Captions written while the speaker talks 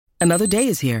Another day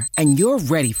is here, and you're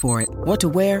ready for it. What to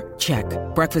wear? Check.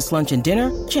 Breakfast, lunch, and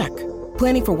dinner? Check.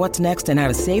 Planning for what's next and how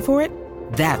to save for it?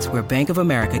 That's where Bank of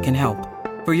America can help.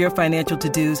 For your financial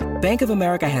to-dos, Bank of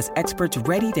America has experts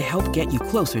ready to help get you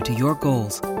closer to your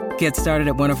goals. Get started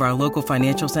at one of our local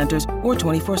financial centers or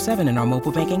 24/7 in our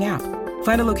mobile banking app.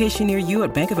 Find a location near you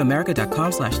at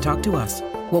bankofamerica.com/talktous.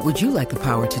 What would you like the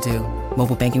power to do?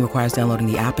 Mobile banking requires downloading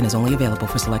the app and is only available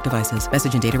for select devices.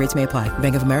 Message and data rates may apply.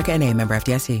 Bank of America N.A., member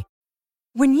FDIC.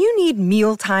 When you need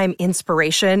mealtime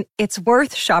inspiration, it's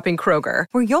worth shopping Kroger,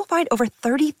 where you'll find over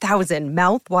 30,000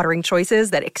 mouth-watering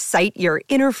choices that excite your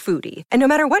inner foodie. And no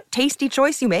matter what tasty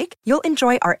choice you make, you'll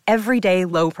enjoy our everyday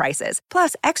low prices,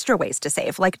 plus extra ways to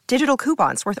save, like digital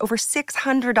coupons worth over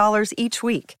 $600 each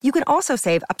week. You can also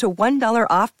save up to $1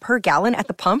 off per gallon at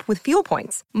the pump with fuel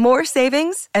points. More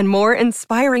savings and more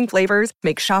inspiring flavors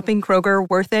make shopping Kroger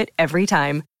worth it every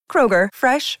time. Kroger,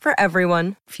 fresh for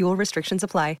everyone. Fuel restrictions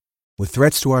apply. With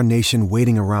threats to our nation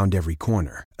waiting around every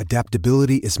corner,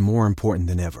 adaptability is more important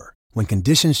than ever. When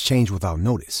conditions change without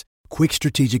notice, quick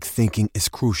strategic thinking is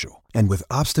crucial. And with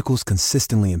obstacles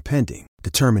consistently impending,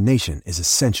 determination is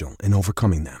essential in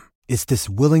overcoming them. It's this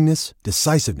willingness,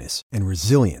 decisiveness, and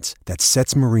resilience that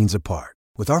sets Marines apart.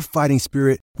 With our fighting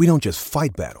spirit, we don't just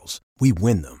fight battles, we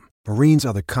win them. Marines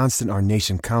are the constant our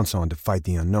nation counts on to fight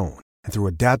the unknown. And through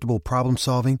adaptable problem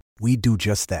solving, we do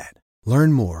just that.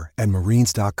 Learn more at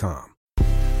marines.com.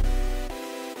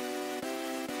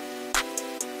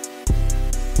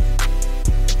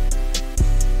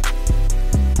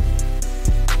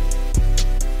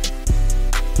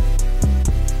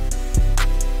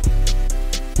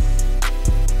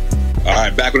 All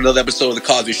right, back with another episode of the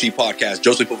Cosby Street Podcast.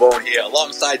 Joseph Pavone here,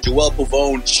 alongside Joel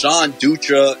Pavone, Sean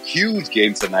Dutra. Huge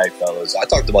game tonight, fellas. I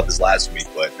talked about this last week,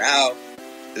 but now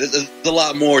there's a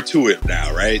lot more to it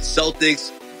now, right?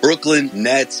 Celtics, Brooklyn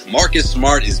Nets, Marcus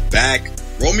Smart is back.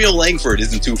 Romeo Langford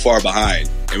isn't too far behind.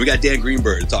 And we got Dan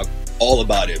Greenberg to talk all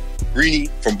about it. Greeny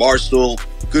from Barstool,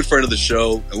 good friend of the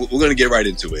show. And we're going to get right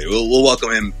into it. We'll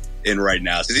welcome him in right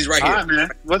now, since he's right here. Hi, man.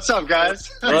 What's up,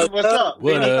 guys? What's up?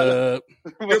 What up?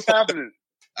 What's happening?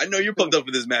 I know you're pumped up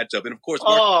for this matchup. And, of course,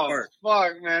 Marcus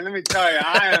Smart. Fuck, man. Let me tell you.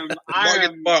 Marcus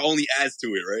Smart only adds to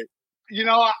it, right? You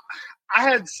know,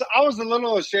 I was a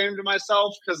little ashamed of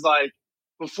myself because, like,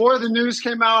 before the news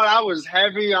came out, I was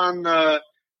heavy on the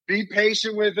be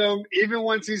patient with him. Even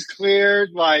once he's cleared,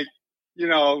 like, you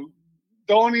know,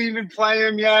 don't even play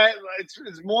him yet.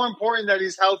 It's more important that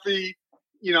he's healthy,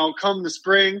 you know, come the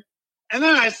spring. And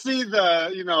then I see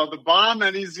the bomb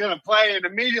that he's going to play, and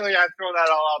immediately I throw that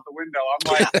all out the window.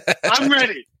 I'm like, I'm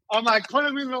ready. I'm like, put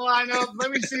him in the lineup.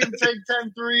 Let me see him take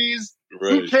 10 threes.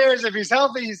 Right. Who cares? If he's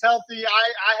healthy, he's healthy.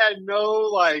 I had no,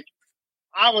 like,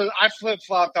 I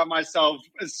flip-flopped on myself.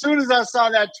 As soon as I saw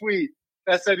that tweet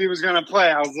that said he was going to play,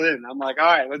 I was in. I'm like, all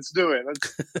right, let's do it.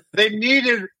 They've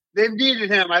needed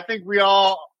him. I think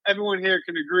everyone here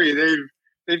can agree.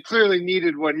 They've clearly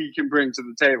needed what he can bring to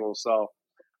the table. So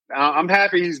I'm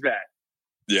happy he's back.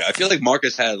 Yeah, I feel like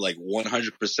Marcus had like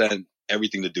 100%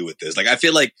 everything to do with this. Like, I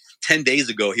feel like 10 days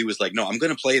ago, he was like, no, I'm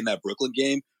going to play in that Brooklyn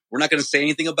game. We're not going to say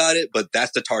anything about it, but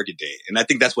that's the target date. And I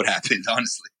think that's what happened,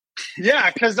 honestly. Yeah,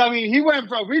 because, I mean,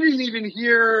 we didn't even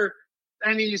hear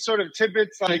any sort of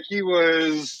tidbits like he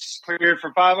was cleared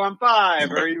for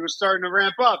 5-on-5 or he was starting to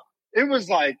ramp up. It was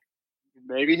like,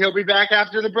 maybe he'll be back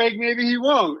after the break, maybe he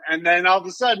won't. And then all of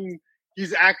a sudden,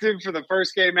 he's active for the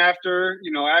first game after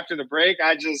the break.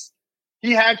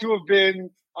 He had to have been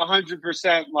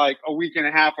 100% like a week and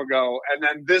a half ago. And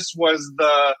then this was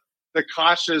the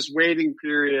cautious waiting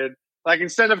period. Like,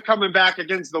 instead of coming back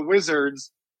against the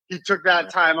Wizards, he took that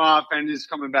time off and is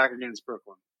coming back against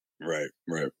Brooklyn. Right.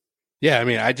 Yeah, I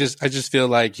mean, I just feel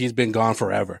like he's been gone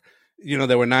forever. You know,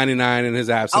 there were 99 in his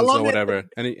absence or whatever,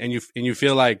 and you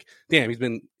feel like, damn,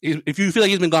 if you feel like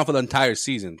he's been gone for the entire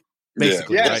season,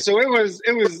 basically. Yeah. Right? So it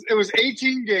was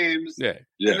 18 games. Yeah.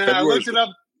 And then I looked it up.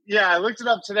 Yeah, I looked it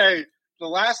up today. The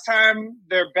last time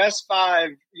their best five,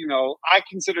 you know, I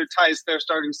consider Tice their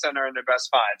starting center in their best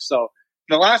five. So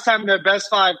the last time their best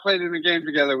five played in a game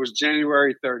together was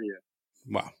January 30th.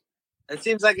 Wow. It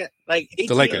seems like 18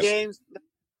 games.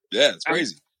 Yeah, it's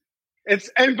crazy.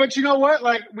 But you know what?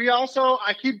 Like,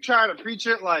 I keep trying to preach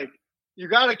it. Like, you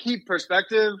got to keep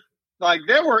perspective. Like,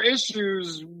 there were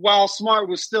issues while Smart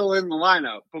was still in the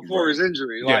lineup before his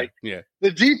injury. Like,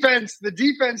 the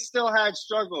defense still had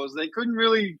struggles. They couldn't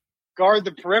really guard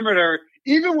the perimeter,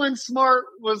 even when Smart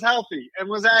was healthy and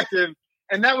was active.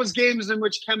 And that was games in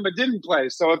which Kemba didn't play.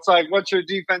 So it's like, what's your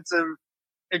defensive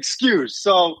excuse?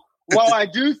 So while I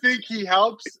do think he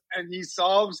helps and he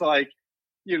solves, like,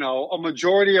 you know, a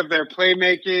majority of their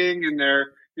playmaking and their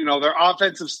their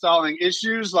offensive stalling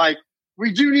issues. Like,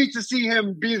 we do need to see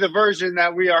him be the version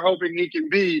that we are hoping he can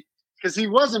be, because he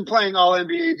wasn't playing all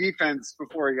NBA defense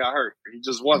before he got hurt. He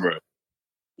just wasn't. Right.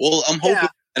 Well, I'm hoping,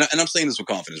 and I'm saying this with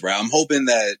confidence, right? I'm hoping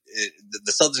that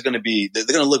the Celtics are going to be, they're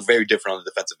going to look very different on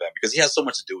the defensive end, because he has so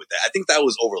much to do with that. I think that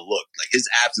was overlooked. Like, his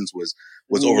absence was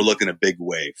overlooked in a big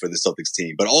way for the Celtics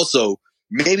team. But also,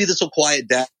 maybe this will quiet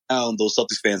down those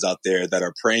Celtics fans out there that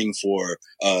are praying for,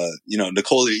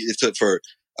 Nikola,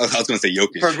 I was going to say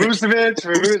Jokic. For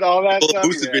Vucevic, all that stuff.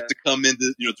 Vucevic to come in,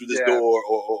 through this door,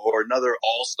 or another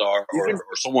All-Star,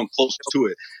 or someone close to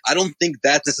it. I don't think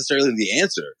that's necessarily the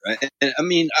answer. Right? And I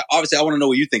mean, obviously, I want to know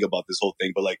what you think about this whole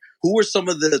thing. But, like, who are some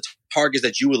of the targets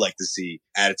that you would like to see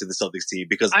added to the Celtics team?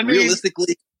 Because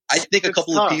realistically, I think a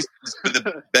couple of pieces for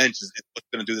the bench is what's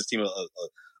going to do this team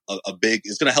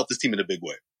it's going to help this team in a big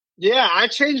way. Yeah, I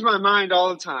change my mind all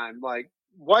the time. Like,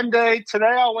 one day, today,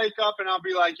 I'll wake up and I'll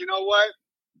be like, you know what?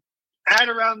 Add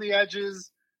around the edges,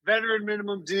 veteran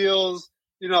minimum deals.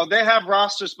 They have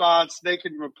roster spots they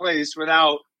can replace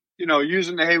without,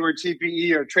 using the Hayward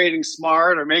TPE or trading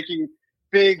smart or making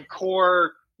big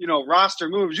core, roster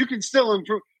moves. You can still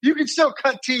improve. You can still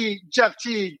cut Jeff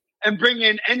Teague and bring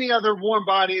in any other warm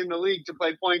body in the league to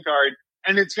play point guard,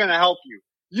 and it's going to help you.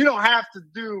 You don't have to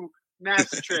do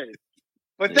massive trades.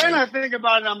 But then I think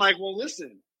about it, I'm like, well,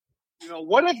 listen,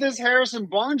 what if this Harrison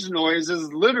Barnes noise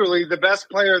is literally the best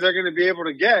player they're going to be able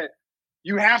to get?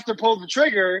 You have to pull the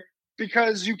trigger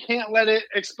because you can't let it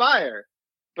expire.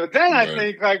 But then I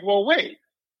think, like, well, wait,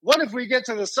 what if we get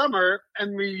to the summer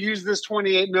and we use this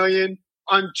 $28 million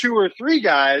on 2 or 3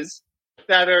 guys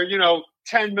that are,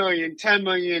 $10 million, $10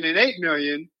 million, and $8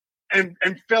 million, and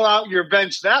fill out your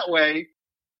bench that way,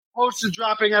 opposed to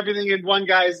dropping everything in one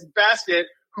guy's basket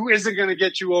who isn't going to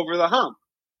get you over the hump?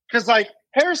 Because, like,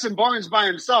 Harrison Barnes by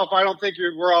himself, I don't think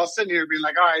we're all sitting here being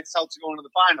like, all right, Celtics going to the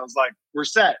finals. Like, we're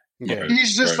set. Yeah,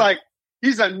 he's just like,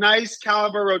 he's a nice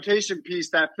caliber rotation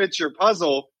piece that fits your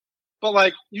puzzle. But,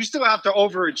 like, you still have to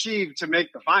overachieve to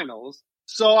make the finals.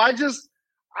 So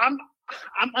I'm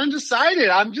undecided.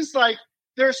 I'm just like,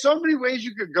 there's so many ways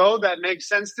you could go that make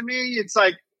sense to me. It's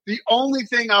like, the only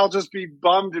thing I'll just be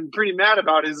bummed and pretty mad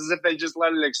about is if they just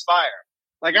let it expire.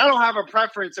 Like, I don't have a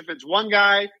preference if it's one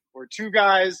guy or 2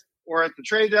 guys or at the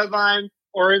trade deadline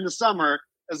or in the summer.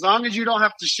 As long as you don't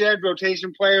have to shed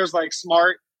rotation players like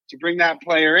Smart to bring that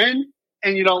player in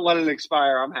and you don't let it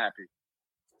expire, I'm happy.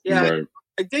 Yeah, right.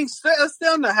 I think let's stay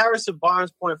on the Harrison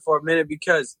Barnes point for a minute,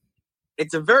 because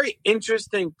it's a very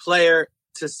interesting player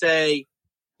to say,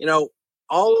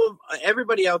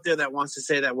 everybody out there that wants to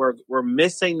say that we're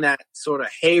missing that sort of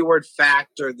Hayward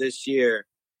factor this year.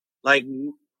 Like,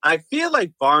 I feel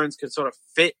like Barnes could sort of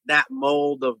fit that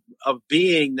mold of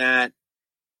being that,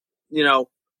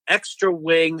 extra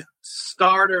wing,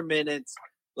 starter minutes,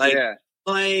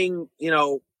 playing,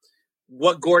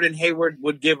 what Gordon Hayward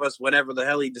would give us whenever the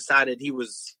hell he decided he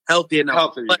was healthy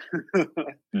enough.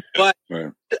 But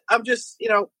I'm just,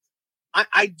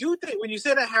 I do think when you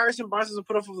say that Harrison Barnes is a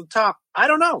put off of the top, I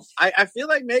don't know. I feel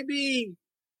like maybe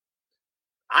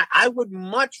I would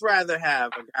much rather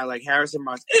have a guy like Harrison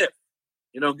Barnes if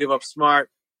you don't give up Smart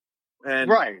and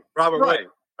Robert Williams.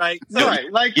 Right. So,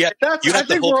 like, I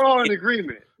think we're all in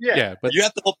agreement. Yeah. But you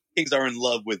have to hope Kings are in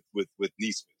love with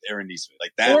Nesmith, Aaron Nesmith.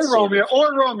 Like that. Or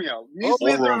Romeo.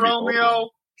 Nesmith or Romeo.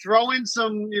 Throw in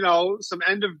some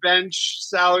end of bench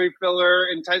salary filler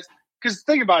and types. Because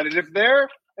think about it. If their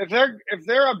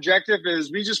objective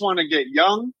is we just want to get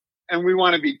young and we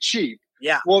want to be cheap.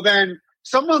 Yeah. Well, then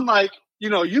someone like,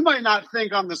 you might not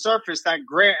think on the surface that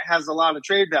Grant has a lot of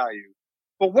trade value.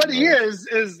 But what he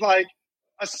is like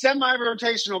a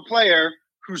semi-rotational player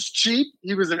who's cheap.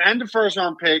 He was an end of first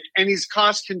round pick, and he's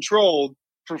cost controlled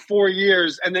for 4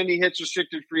 years, and then he hits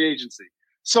restricted free agency.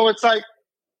 So it's like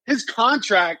his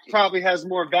contract probably has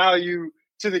more value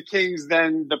to the Kings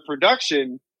than the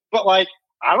production. But, like,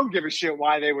 I don't give a shit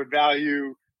why they would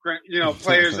value,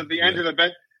 players at the end of the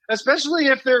bench, especially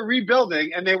if they're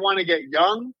rebuilding and they want to get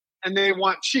young and they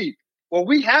want cheap. Well,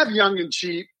 we have young and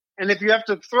cheap. And if you have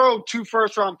to throw 2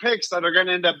 first-round picks that are going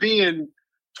to end up being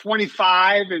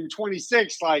 25 and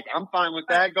 26, like, I'm fine with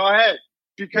that. Go ahead.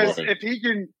 Because if he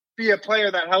can be a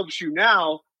player that helps you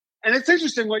now, and it's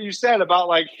interesting what you said about,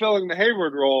 like, filling the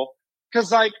Hayward role,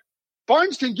 because, like,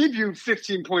 Barnes can give you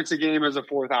 15 points a game as a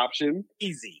 4th option.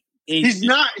 Easy. He's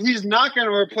not going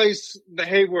to replace the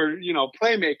Hayward,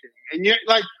 playmaking. And you're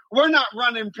like, we're not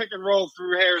running pick and roll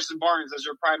through Harrison Barnes as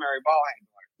your primary ball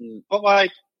handler. But,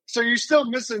 like, so you're still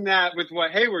missing that with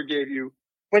what Hayward gave you.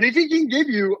 But if he can give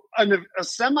you a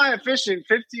semi-efficient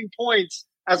 15 points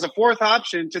as a 4th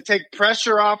option to take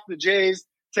pressure off the Jays,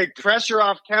 take pressure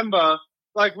off Kemba,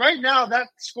 Like right now, that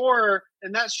scorer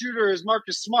and that shooter is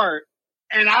Marcus Smart.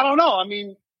 And I don't know. I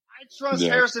mean, I trust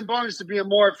Harrison Barnes to be a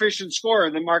more efficient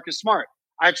scorer than Marcus Smart.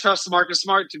 I trust Marcus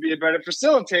Smart to be a better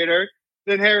facilitator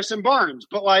than Harrison Barnes.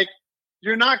 But like,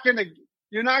 you're not gonna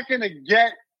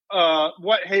get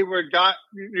what Hayward got,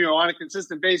 on a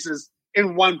consistent basis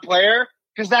in one player,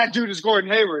 because that dude is Gordon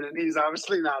Hayward, and he's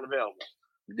obviously not available.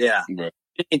 Yeah. Right.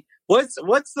 What's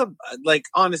the, like,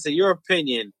 honestly, your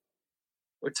opinion?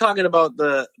 We're talking about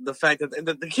the fact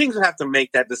that the Kings would have to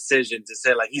make that decision to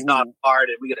say, like, he's not hard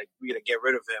and we gotta get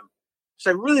rid of him. So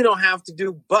I really don't have to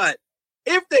do. But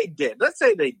if they did, let's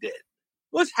say they did,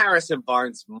 what's Harrison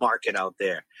Barnes' market out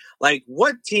there? Like,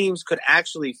 what teams could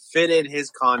actually fit in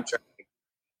his contract?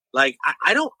 Like,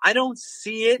 I don't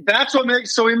see it. That's what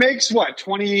makes, so he makes what,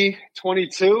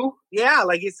 2022? Yeah,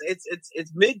 like it's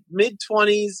mid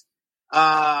 20s.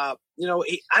 I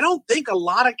don't think a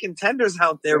lot of contenders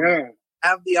out there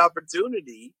have the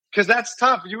opportunity, because that's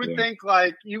tough. You would think,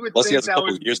 like, Plus he has a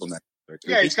couple of years on that.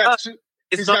 Yeah, he's got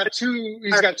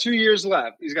 2 years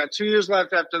left. He's got 2 years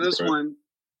left after this one.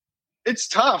 It's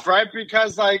tough, right?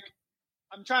 Because, like,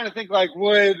 I'm trying to think, like,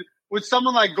 would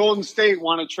someone like Golden State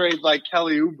want to trade like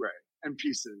Kelly Oubre and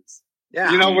pieces?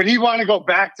 Yeah. Would he want to go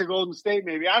back to Golden State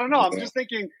maybe? I don't know. I'm just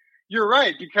thinking you're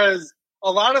right, because a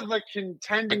lot of the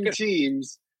contending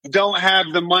teams don't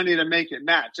have the money to make it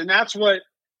match. And that's what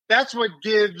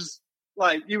gives,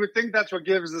 like, you would think that's what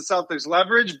gives the Celtics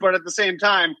leverage, but at the same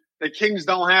time, the Kings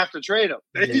don't have to trade him.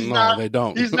 They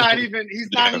don't. He's not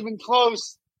even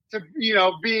close to,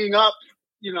 being up,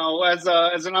 as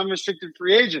an unrestricted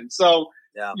free agent. So,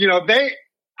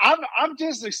 I've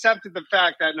just accepted the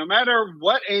fact that no matter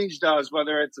what Ainge does,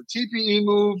 whether it's a TPE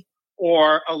move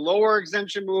or a lower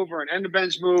exemption move or an end of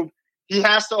bench move, he's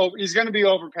going to be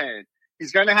overpaying.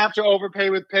 He's going to have to overpay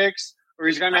with picks, or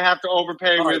he's going to have to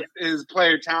overpay with his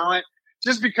player talent,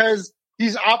 just because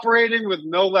he's operating with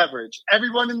no leverage.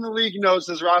 Everyone in the league knows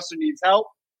his roster needs help,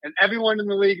 and everyone in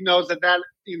the league knows that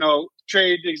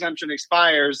trade exemption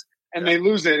expires and they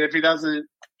lose it if he doesn't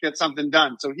get something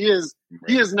done. So he is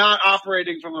not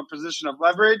operating from a position of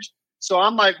leverage. So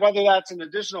I'm like, whether that's an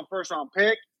additional first round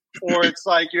pick, or it's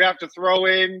like you have to throw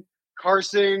in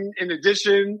Carson in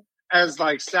addition as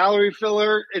like salary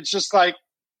filler, it's just like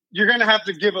you're going to have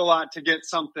to give a lot to get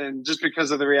something, just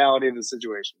because of the reality of the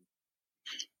situation.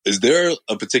 Is there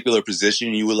a particular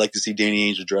position you would like to see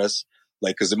Danny Ainge address?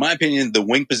 Like, because in my opinion, the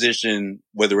wing position,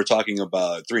 whether we're talking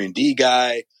about 3-and-D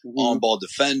guy, on-ball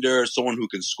defender, someone who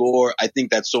can score, I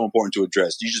think that's so important to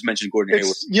address. You just mentioned Gordon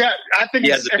Hayward. Yeah, I think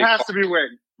it has to be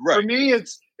wing. Right. For me,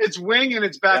 it's wing and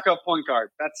it's backup point guard.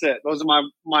 That's it. Those are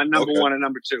my number one and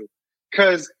number two.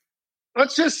 Because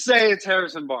let's just say it's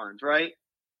Harrison Barnes, right?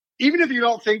 Even if you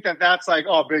don't think that that's like,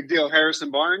 oh, big deal,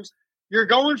 Harrison Barnes, you're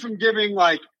going from giving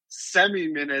like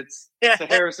semi-minutes to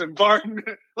Harrison Barnes.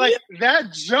 Like,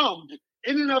 that jump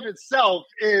in and of itself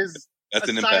is a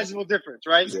sizable difference,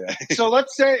 right? Yeah. So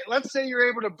let's say you're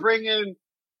able to bring in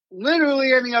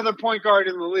literally any other point guard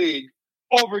in the league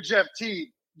over Jeff Teague.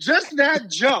 Just that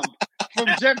jump from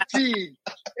Jeff Teague.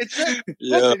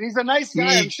 Listen, he's a nice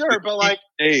guy, I'm sure, but like,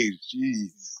 hey,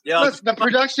 jeez. Listen, the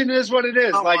production is what it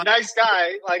is. Like, nice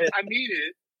guy. Like, I need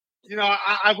it.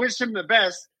 I wish him the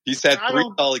best. He's had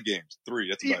 3 solid games. 3.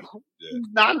 That's about it. Yeah.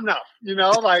 Not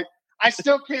enough. Like, I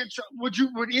still can't. Would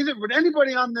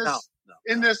anybody on this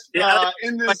in this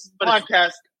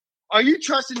podcast? Are you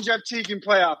trusting Jeff Teague in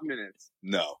playoff minutes?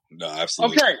 No,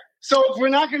 absolutely. Okay, so if we're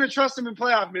not going to trust him in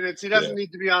playoff minutes, he doesn't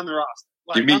need to be on the roster.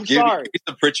 Like, I'm sorry. Give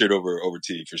the Pritchard over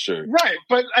Teague for sure. Right,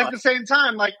 but at the same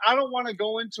time, like, I don't want to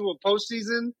go into a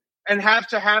postseason and have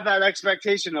to have that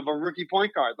expectation of a rookie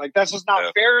point guard. Like, that's just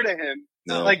not fair to him.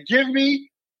 No. Like, give me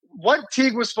what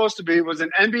Teague was supposed to be, was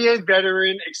an NBA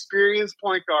veteran, experienced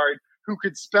point guard who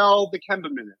could spell the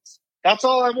Kemba minutes. That's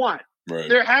all I want. Right.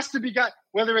 There has to be guys,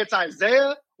 whether it's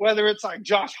Isaiah, whether it's like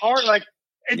Josh Hart, like,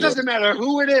 it doesn't matter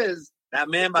who it is. That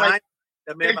man behind.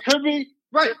 It could be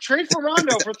right. Trade for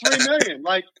Rondo for $3 million.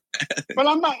 Like, but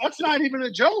I'm not. That's not even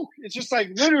a joke. It's just like,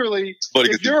 literally,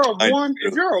 if you're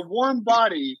a warm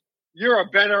body, you're a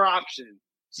better option.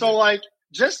 So like,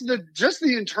 just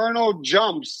the internal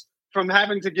jumps from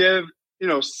having to give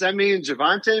Semi and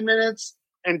Javonte minutes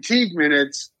and Teague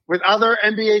minutes with other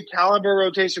NBA caliber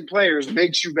rotation players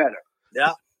makes you better.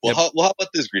 Yeah. Well, how about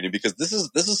this, Greedy? Because this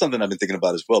is something I've been thinking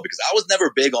about as well. Because I was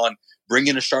never big on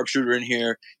bringing a sharpshooter in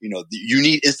here. You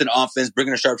need instant offense.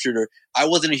 Bringing a sharpshooter. I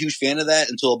wasn't a huge fan of that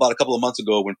until about a couple of months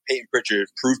ago when Peyton Pritchard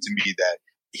proved to me that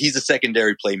he's a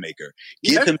secondary playmaker.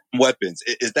 Give him weapons.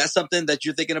 Is that something that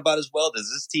you're thinking about as well? Does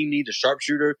this team need a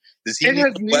sharpshooter? Does he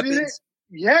need weapons?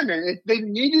 Yeah, man. They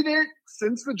needed it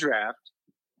since the draft.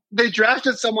 they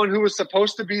drafted someone who was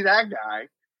supposed to be that guy,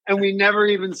 and we never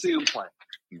even see him play.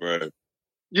 Right.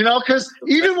 You know, because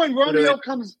even when Romeo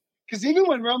comes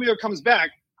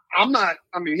back,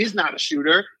 he's not a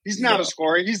shooter. He's not a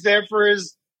scorer. He's there for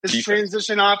his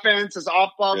transition offense, his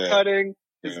off-ball cutting,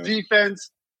 his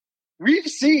defense. We've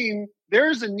seen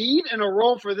there's a need and a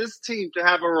role for this team to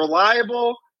have a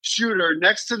reliable shooter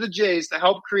next to the Jays to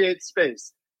help create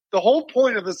space. The whole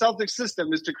point of the Celtics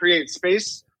system is to create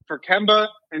space for Kemba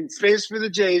and space for the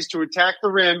Jays to attack the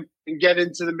rim and get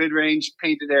into the mid-range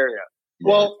painted area. Yeah.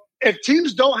 Well, if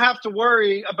teams don't have to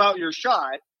worry about your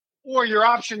shot, or your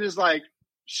option is like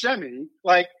Shemi,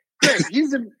 like, great,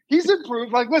 he's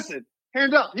improved. Like, listen,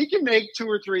 hand up, he can make 2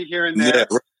 or 3 here and there,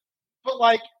 but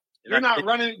like, you're not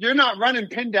running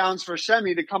pin downs for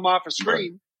Shemi to come off a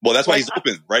screen. Right. Well, that's why he's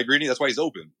open, right, Greeny? That's why he's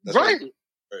open. That's right.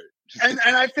 And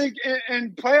I think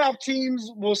in playoff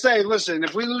teams will say, listen,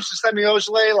 if we lose to Semi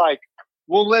Ojeleye, like,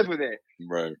 we'll live with it.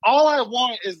 Right. All I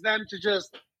want is them to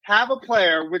just have a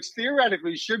player, which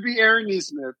theoretically should be Aaron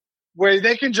Nesmith, where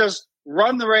they can just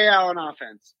run the Ray Allen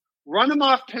offense, run him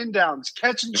off pin downs,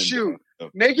 catch and shoot,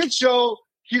 make it show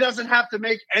he doesn't have to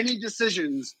make any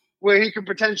decisions where he could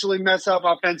potentially mess up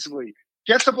offensively.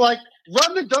 Get the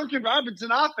run the Duncan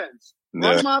Robinson offense,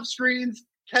 run him off screens,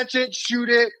 catch it, shoot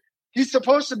it. He's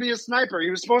supposed to be a sniper. He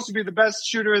was supposed to be the best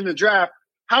shooter in the draft.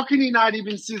 How can he not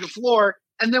even see the floor?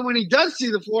 And then when he does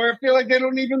see the floor, I feel like they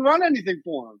don't even run anything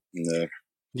for him. No.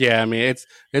 Yeah, I mean,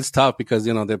 it's tough because,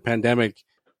 you know, the pandemic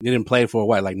didn't play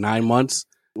for 9 months.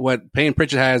 What Payne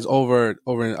Pritchard has over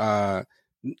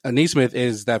Nesmith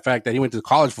is that fact that he went to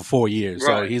college for 4 years.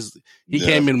 Right. So he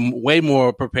came in way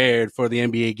more prepared for the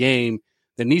NBA game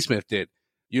than Nesmith did.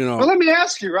 You know. Well, let me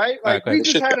ask you, right? Like, we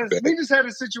just had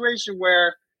a situation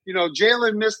where, you know,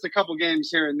 Jalen missed a couple games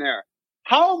here and there.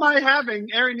 How am I having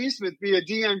Aaron Nesmith be a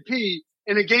DNP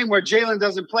in a game where Jalen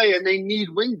doesn't play and they need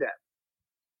wing depth?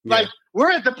 Yeah. Like,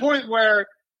 we're at the point where,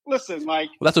 listen, like,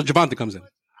 well, that's where Javonte comes in.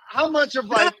 How much of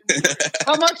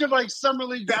summer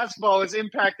league basketball is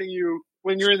impacting you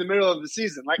when you're in the middle of the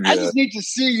season? Like, I just need to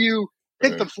see you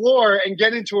hit the floor and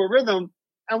get into a rhythm.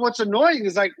 And what's annoying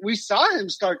is, like, we saw him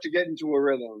start to get into a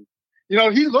rhythm. You know,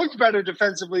 he looked better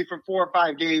defensively for 4 or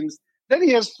 5 games. Then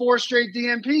he has 4 straight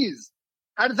DNPs.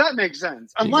 How does that make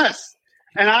sense? Unless,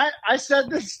 and I said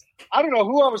this, I don't know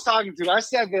who I was talking to. I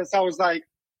said this. I was like,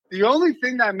 the only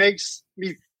thing that makes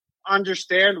me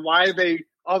understand why they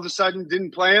all of a sudden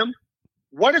didn't play him,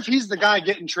 what if he's the guy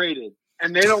getting traded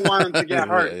and they don't want him to get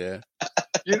hurt?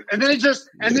 And they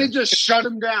just shut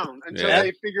him down until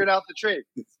they figured out the trade.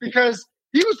 Because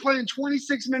he was playing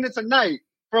 26 minutes a night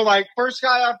for, like, first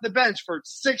guy off the bench for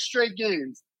 6 straight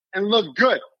games and looked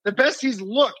good. The best he's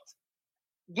looked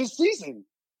this season.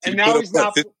 And now he's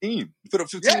not 15. He put up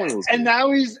 15. And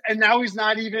now he's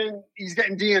not even, he's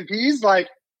getting DNPs. Like,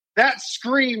 that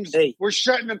screams, we're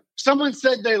shutting him. Someone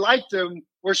said they liked him.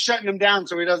 We're shutting him down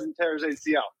so he doesn't tear his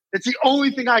ACL. It's the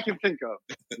only thing I can think of.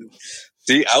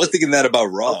 See, I was thinking that about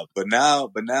Rob, but now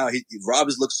Rob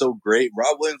has looked so great.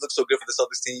 Rob Williams looks so good for the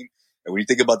Celtics team. And when you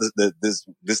think about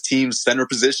this team's center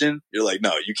position, you're like,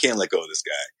 no, you can't let go of this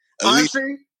guy.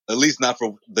 At least not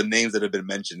for the names that have been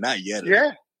mentioned. Not yet.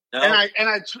 Yeah. No. And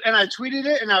I tweeted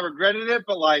it and I regretted it,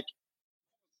 but, like,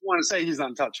 I want to say he's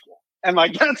untouchable. And,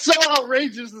 like, that's so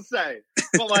outrageous to say.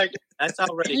 But, like, that's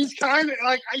outrageous. He's kind of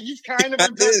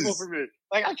untouchable for me.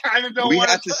 Like, I kind of don't want to.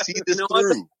 We have to see this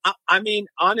through. I mean,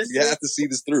 honestly, you have to see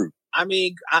this through. I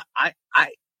mean, I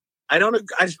don't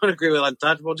agree with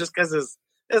untouchable just because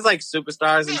it's like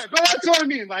superstars. Yeah, but that's what I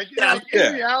mean. Like,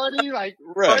 in reality, like,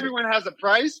 everyone has a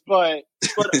price, but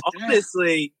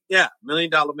honestly, $1 million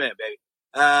man, baby.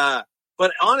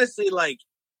 But honestly, like,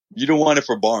 you don't want it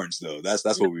for Barnes, though. That's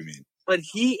what we mean. But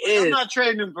he is. I'm not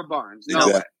trading him for Barnes. No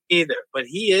way either. But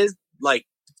he is, like,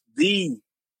 the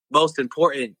most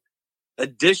important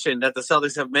addition that the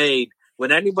Celtics have made.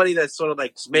 When anybody that's sort of,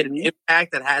 like, made an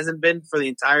impact that hasn't been for the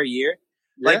entire year,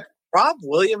 like Rob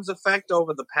Williams' effect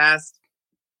over the past,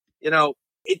 you know,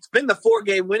 it's been the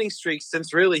 4-game winning streak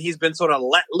since really he's been sort of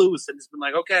let loose and it's been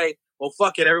like, okay, well,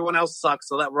 fuck it, everyone else sucks,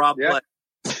 so let Rob play.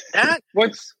 That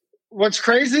what's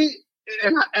crazy,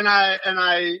 and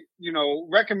I you know,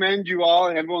 recommend you all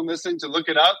and everyone listening to look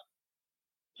it up.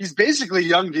 He's basically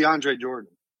young DeAndre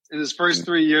Jordan in his first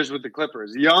 3 years with the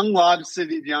Clippers. Young Lob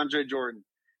City DeAndre Jordan.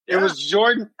 Yeah. It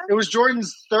was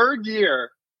Jordan's 3rd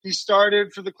year. He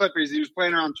started for the Clippers. He was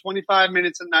playing around 25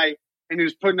 minutes a night, and he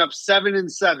was putting up 7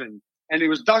 and 7. And he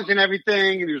was dunking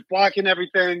everything, and he was blocking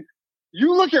everything.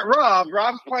 You look at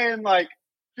Rob's playing like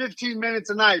 15 minutes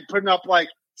a night, putting up like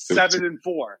 7 and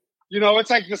 4. You know, it's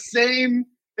like the same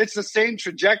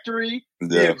trajectory,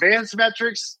 the advanced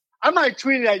metrics. I might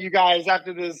tweet it at you guys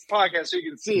after this podcast so you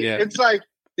can see it. Yeah. It's like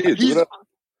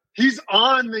he's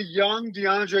on the young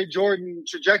DeAndre Jordan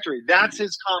trajectory. That's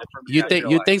his comp for me.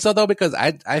 You think so though? Because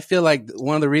I feel like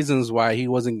one of the reasons why he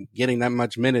wasn't getting that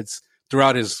much minutes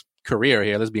throughout his career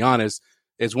here, let's be honest,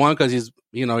 is one, because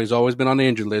he's always been on the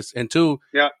injured list, and two,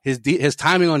 his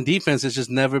timing on defense has just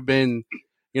never been,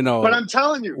 But I'm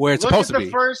telling you, where it's supposed to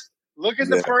be. Look at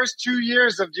the first 2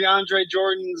 years of DeAndre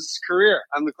Jordan's career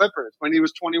on the Clippers when he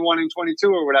was 21 and 22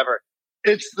 or whatever.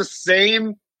 It's the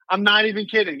same. I'm not even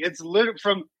kidding. It's literally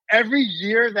from every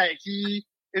year that he,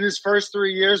 in his first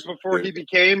 3 years before he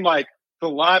became like the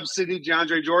Lob City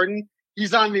DeAndre Jordan,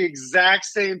 he's on the exact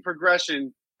same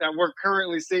progression that we're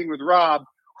currently seeing with Rob,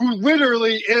 who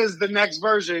literally is the next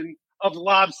version of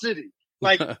Lob City.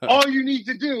 Like, all you need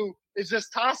to do is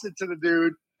just toss it to the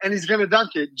dude, and he's going to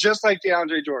dunk it, just like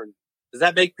DeAndre Jordan. Does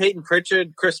that make Peyton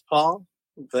Pritchard Chris Paul?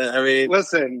 I mean,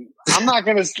 listen, I'm not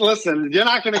going to listen. You're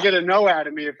not going to get a no out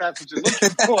of me if that's what you're looking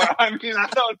for. I mean, I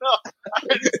don't know.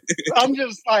 I'm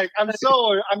just like, I'm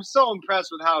so impressed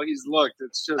with how he's looked.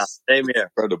 It's just same here.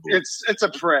 Incredible. It's a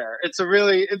prayer. It's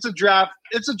a draft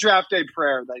day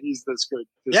prayer that he's this good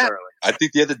this early. I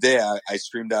think the other day I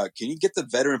screamed out, "Can you get the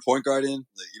veteran point guard in?"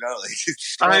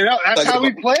 I know that's how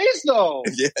he plays, though.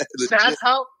 Yeah, that's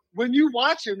how. When you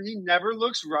watch him, he never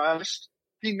looks rushed.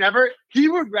 He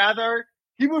would rather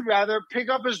pick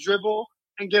up his dribble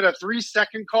and get a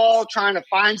 3-second call trying to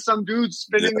find some dude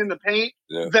spinning in the paint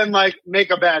than like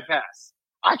make a bad pass.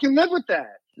 I can live with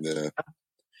that. Yeah.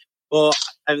 Well,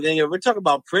 I mean, we're talking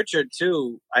about Pritchard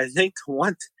too. I think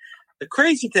the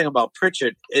crazy thing about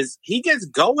Pritchard is he gets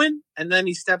going and then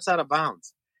he steps out of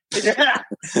bounds. Yeah.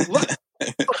 Look,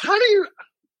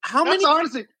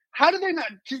 honestly, how do they not?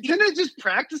 Can they just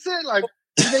practice it? Like,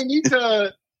 do they need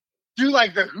to do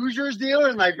like the Hoosiers deal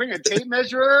and like bring a tape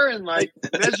measure and like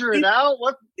measure it out?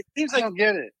 What? It seems I don't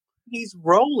get it. He's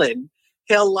rolling.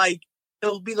 He'll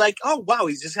be like, oh wow,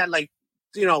 he's just had like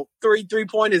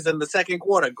 3-pointers in the second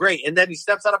quarter, great, and then he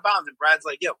steps out of bounds and Brad's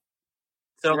like, yo,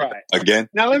 right again.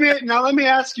 Now let me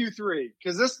ask you three,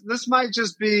 because this might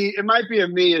just be a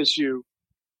me issue,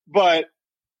 but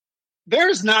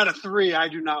there's not a three I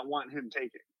do not want him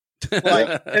taking.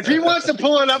 Like, if he wants to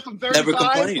pull it up from 35, never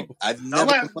complained. I've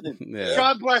never complained. Yeah.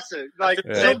 God bless it. Like,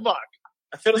 good luck.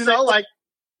 I feel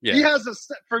he has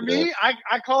for me,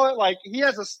 I call it like he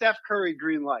has a Steph Curry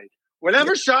green light.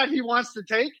 Whatever shot he wants to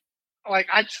take, like,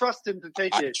 I trust him to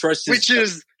take it.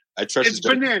 It's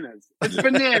bananas. It's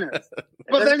bananas.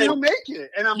 But then he'll make it.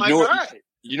 And I'm like, all right.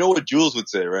 You know what Jules would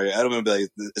say, right? I don't remember. Like,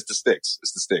 it's the sticks.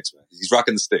 It's the sticks, man. He's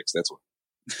rocking the sticks. That's what.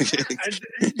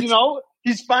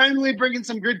 He's finally bringing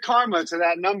some good karma to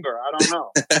that number. I don't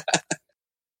know.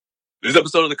 This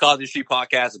episode of the Cosby Street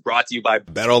Podcast is brought to you by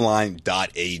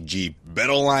BetOnline.ag.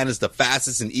 BetOnline is the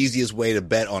fastest and easiest way to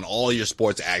bet on all your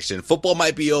sports action. Football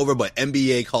might be over, but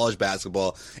NBA, college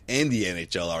basketball, and the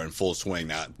NHL are in full swing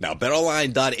now. Now,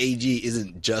 BetOnline.ag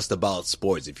isn't just about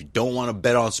sports. If you don't want to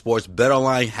bet on sports,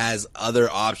 BetOnline has other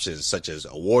options such as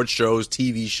award shows,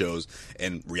 TV shows,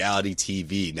 and reality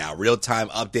TV. Now, real-time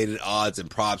updated odds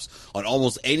and props on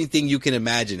almost anything you can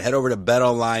imagine. Head over to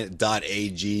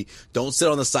BetOnline.ag. Don't sit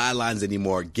on the sidelines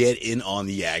anymore. Get in on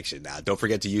the action. Now, don't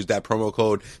forget to use that promo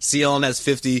code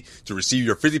CLNS50 to receive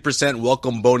your 50%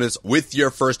 welcome bonus with your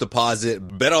first deposit.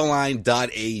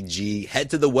 BetOnline.ag. Head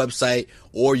to the website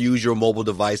or use your mobile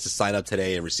device to sign up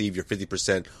today and receive your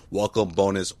 50% welcome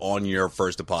bonus on your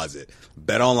first deposit.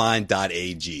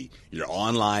 BetOnline.ag, your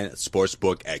online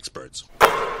sportsbook experts.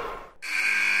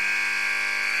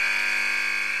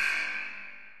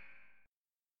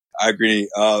 I agree.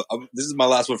 This is my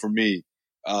last one for me.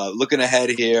 Looking ahead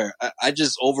here, I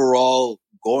just overall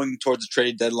going towards the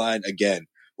trade deadline again,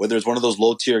 whether it's one of those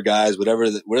low tier guys, whatever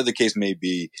the case may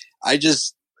be, I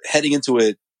just heading into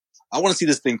it, I want to see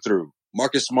this thing through.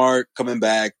 Marcus Smart coming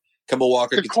back, Kemba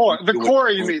Walker. The core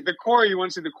you mean? The core you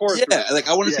want to see the core? Yeah, through. like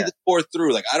I want to see the core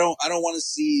through. Like I don't want to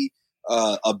see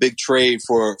a big trade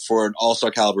for an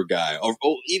all-star caliber guy, or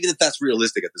even if that's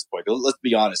realistic at this point. Let's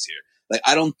be honest here. Like,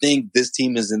 I don't think this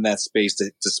team is in that space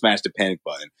to smash the panic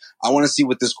button. I want to see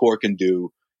what this core can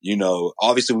do.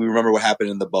 Obviously we remember what happened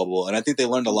in the bubble, and I think they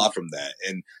learned a lot from that.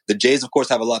 And the Jays, of course,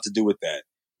 have a lot to do with that,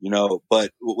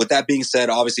 But with that being said,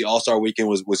 obviously All-Star Weekend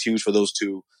was huge for those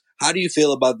two. How do you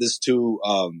feel about this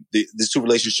this two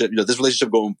relationship, this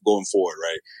relationship going forward,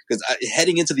 right? Because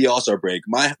heading into the All-Star break,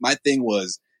 my thing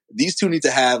was, these two need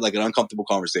to have like an uncomfortable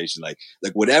conversation, like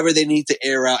whatever they need to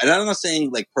air out. And I'm not saying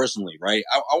like personally, right?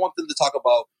 I want them to talk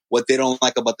about what they don't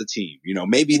like about the team.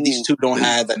 Maybe these two don't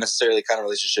have that necessarily kind of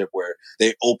relationship where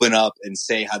they open up and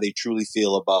say how they truly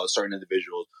feel about certain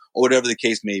individuals, or whatever the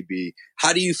case may be.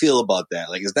 How do you feel about that?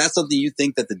 Like, is that something you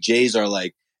think that the Jays are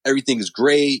like, everything is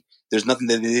great, there's nothing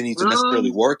that they need to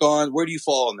necessarily work on? Where do you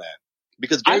fall on that?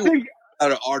 Because Gary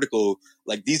out an article,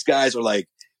 like, these guys are like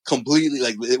completely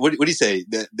like, what do you say?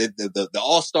 The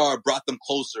All-Star brought them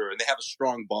closer and they have a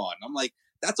strong bond. I'm like,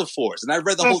 that's a force. And I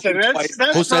read the whole thing twice.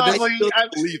 Who said that? I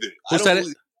believe it. Who said it?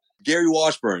 Gary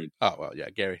Washburn. Oh, well, yeah,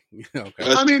 Gary. Okay.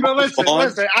 I mean, but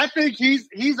listen. I think he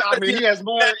has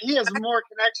more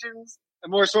connections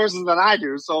and more sources than I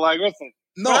do. So, like, listen.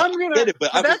 No, I get it,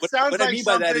 but what I mean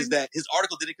by that is that his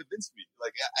article didn't convince me.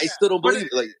 Like, I still don't believe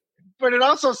it. Like, but it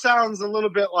also sounds a little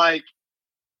bit like,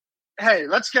 hey,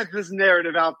 let's get this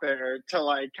narrative out there to,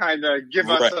 like, kind of give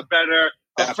us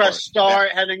a fresh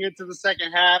start heading into the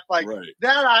second half. Like,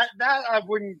 that I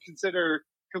wouldn't consider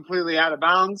completely out of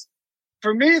bounds.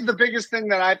 For me, the biggest thing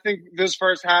that I think this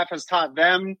first half has taught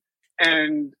them,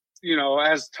 and, you know,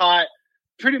 has taught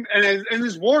and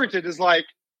is warranted, is like,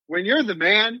 when you're the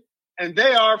man, and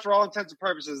they are, for all intents and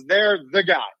purposes, they're the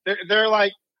guy. They're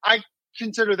like, I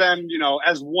consider them, you know,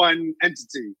 as one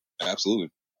entity. Absolutely.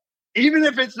 Even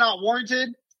if it's not warranted,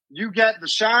 you get the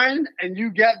shine and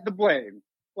you get the blame.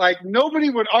 Like, nobody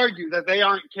would argue that they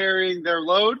aren't carrying their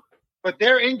load, but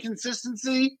their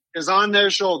inconsistency is on their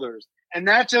shoulders. And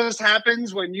that just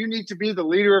happens when you need to be the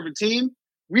leader of a team.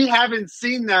 We haven't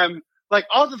seen them, like,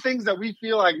 all the things that we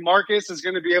feel like Marcus is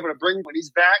going to be able to bring when he's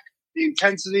back, the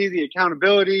intensity, the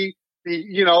accountability,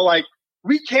 you know, like,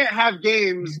 we can't have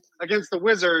games against the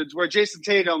Wizards where Jason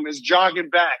Tatum is jogging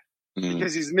back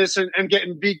because he's missing and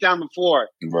getting beat down the floor.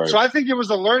 Right. So I think it was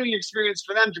a learning experience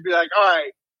for them to be like, all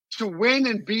right, to win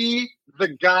and be the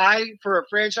guy for a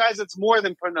franchise, it's more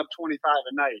than putting up 25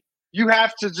 a night. You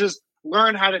have to just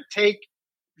learn how to take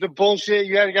the bullshit.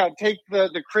 You got to take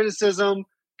the criticism,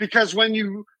 because when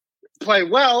you play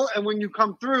well and when you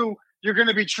come through, you're going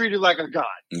to be treated like a god.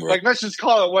 Right. Like, let's just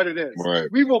call it what it is. Right.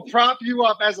 We will prop you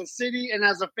up as a city and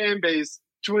as a fan base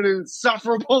to an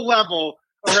insufferable level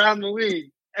around the league,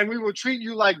 and we will treat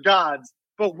you like gods.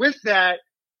 But with that,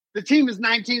 the team is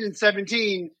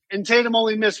 19-17, and Tatum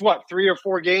only missed, 3 or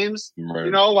 4 games? Right.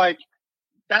 You know, like,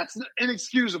 that's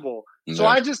inexcusable. Yeah. So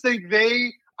I just think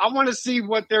I want to see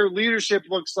what their leadership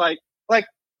looks like. Like,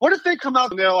 what if they come out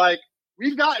and they're like,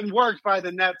 we've gotten worked by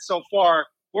the Nets so far,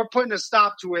 we're putting a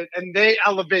stop to it, and they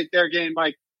elevate their game.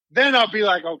 Like, then I'll be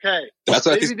like, okay, that's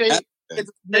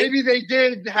maybe they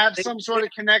did have some sort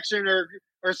of connection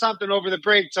or something over the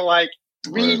break to, like,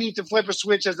 we need to flip a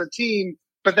switch as a team,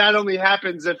 but that only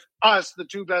happens if us, the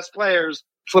 2 best players,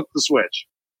 flip the switch.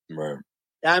 Right.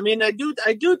 I mean, I do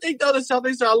think, though, the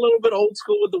Celtics are a little bit old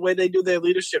school with the way they do their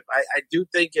leadership. I do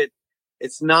think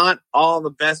it's not all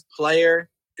the best player.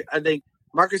 I think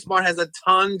Marcus Smart has a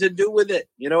ton to do with it.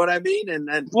 You know what I mean? And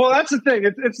well, that's the thing.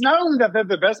 It's not only that they're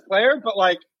the best player, but,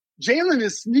 like, Jalen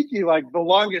is sneaky, like, the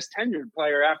longest tenured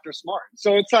player after Smart.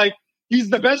 So it's like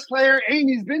he's the best player and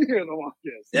he's been here the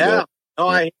longest. Yeah. No,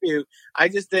 I hear you. I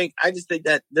just think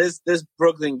that this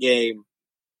Brooklyn game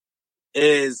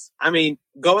is, I mean,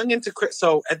 going into,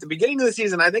 so at the beginning of the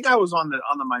season, I think I was on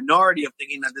the minority of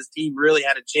thinking that this team really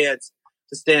had a chance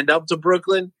to stand up to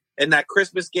Brooklyn. In that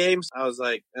Christmas game, I was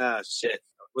like, shit.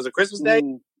 Was it Christmas Day?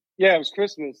 Yeah, it was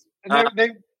Christmas. And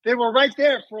they were right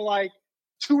there for like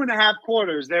 2.5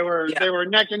 quarters. They were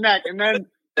neck and neck. And then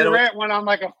Durant went on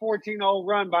like a 14-0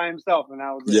 run by himself. And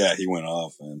I was like, yeah, he went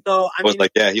off. Man. So I was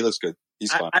like, yeah, he looks good.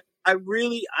 He's fine. I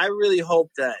really hope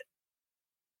that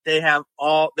they have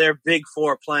all their big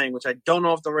 4 playing, which I don't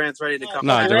know if Durant's ready to come.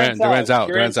 No, Durant's out.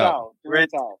 Durant's out.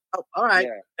 Oh, all right.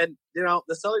 Yeah. And, you know,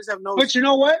 the Celtics have no... But you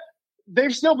know what?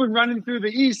 They've still been running through the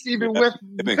East, even with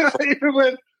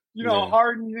you know,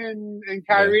 Harden and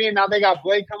Kyrie, and now they got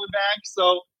Blake coming back.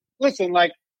 So listen,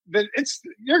 like,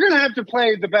 you're going to have to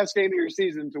play the best game of your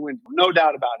season to win, no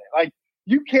doubt about it. Like,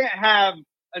 you can't have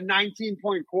a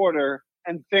 19-point quarter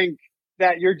and think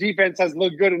that your defense has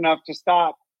looked good enough to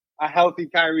stop a healthy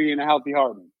Kyrie and a healthy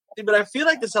Harden. But I feel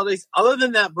like the Celtics, other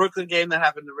than that Brooklyn game that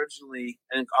happened originally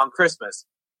on Christmas,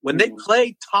 when they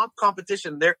play top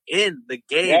competition, they're in the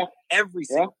game every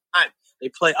single time. They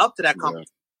play up to that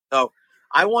competition. So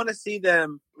I want to see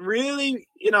them really,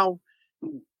 you know,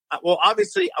 well,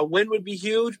 obviously a win would be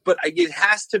huge, but it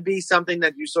has to be something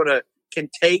that you sort of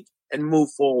can take and move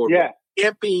forward with. It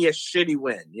can't be a shitty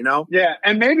win, you know? Yeah,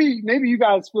 and maybe you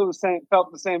guys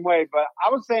felt the same way, but I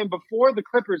was saying before the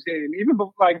Clippers game, even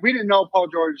like we didn't know Paul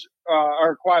George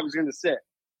or Kawhi was going to sit.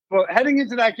 But heading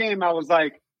into that game, I was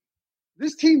like,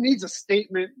 this team needs a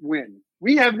statement win.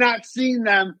 We have not seen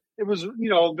them. It was, you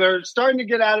know, they're starting to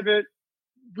get out of it.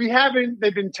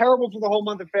 They've been terrible for the whole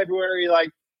month of February. Like,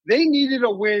 they needed a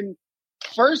win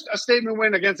first a statement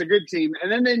win against a good team,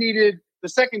 and then they needed the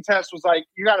second test was like,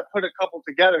 you got to put a couple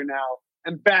together now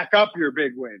and back up your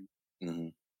big win. Mm-hmm.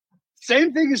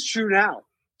 Same thing is true now.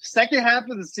 Second half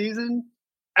of the season,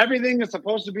 everything is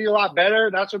supposed to be a lot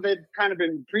better. That's what they've kind of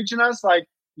been preaching us. Like,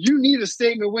 you need a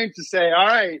statement win to say, all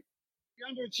right, we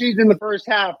underachieved in the first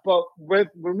half, but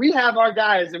when we have our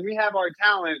guys and we have our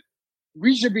talent,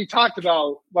 we should be talked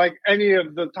about like any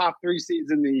of the top 3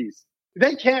 seeds in the East.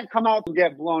 They can't come out and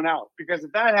get blown out, because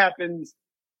if that happens,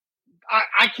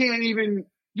 I can't even,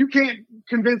 you can't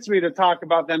convince me to talk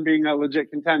about them being a legit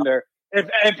contender. If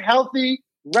healthy,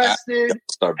 rested,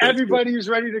 everybody's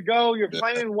ready to go, you're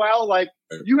playing well, like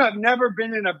you have never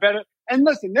been in a better, and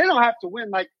listen, they don't have to win.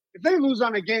 Like if they lose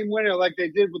on a game winner like they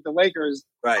did with the Lakers,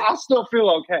 I'll still feel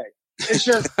okay. It's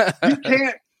just,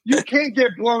 you can't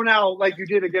get blown out like you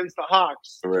did against the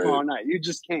Hawks tomorrow night. You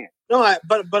just can't. No,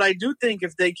 but I do think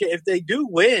if they do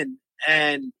win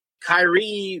and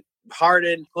Kyrie,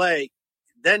 Harden play,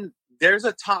 then there's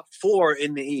a top 4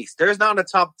 in the East. There's not a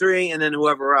top 3 and then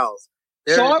whoever else.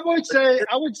 So I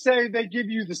would say they give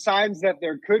you the signs that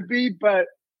there could be, but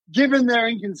given their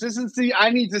inconsistency, I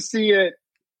need to see it.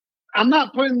 I'm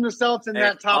not putting the Celtics in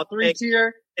that top 3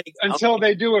 tier until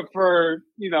they do it for,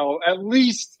 at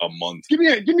least a month. Give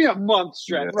me a month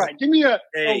stretch. Yeah. Right. Give me a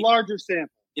larger sample.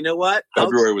 You know what?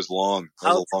 February was long.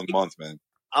 That was a long month, man.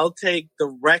 I'll take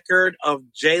the record of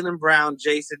Jaylen Brown,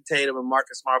 Jason Tatum, and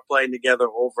Marcus Smart playing together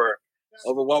over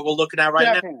what we're looking at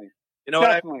right now. You know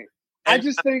Definitely. what I mean? I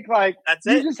just think that's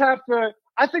you it. Just have to.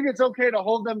 I think it's okay to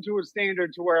hold them to a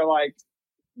standard to where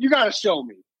you got to show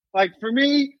me. Like for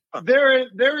me,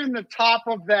 they're in the top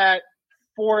of that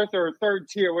 4th or 3rd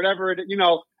tier, whatever it.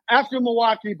 After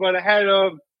Milwaukee, but ahead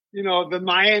of the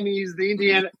Miamis, the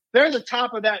Indiana. They're the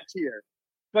top of that tier.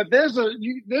 But there's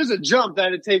a jump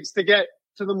that it takes to get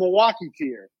to the Milwaukee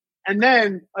tier, and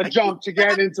then a jump to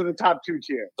get into the top 2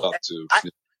 tier. Top 2.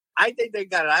 I think they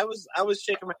got it. I was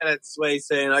shaking my head at Sway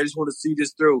saying, I just want to see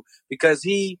this through, because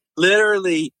he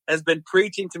literally has been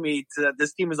preaching to me that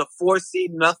this team is a 4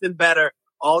 seed, nothing better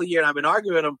all year. And I've been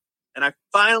arguing with him, and I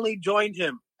finally joined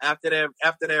him after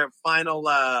their final.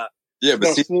 But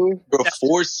see, you're a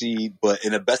 4 seed, but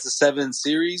in a best of 7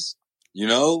 series, it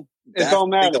don't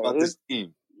matter about this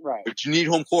team, right? But you need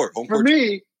home court. For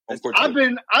me, I've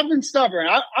been stubborn.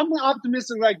 I'm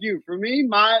optimistic like you. For me,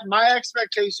 my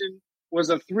expectation was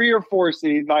a 3 or 4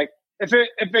 seed. Like if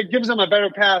it gives them a better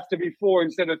path to be 4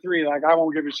 instead of 3, like I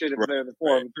won't give a shit if they're the 4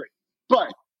 or the 3.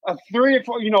 But a 3 or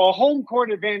 4, a home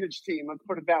court advantage team. Let's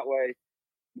put it that way.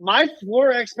 My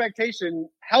floor expectation,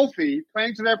 healthy,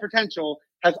 playing to their potential,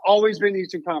 has always been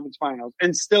Eastern Conference Finals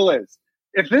and still is.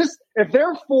 If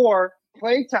they're 4,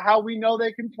 play to how we know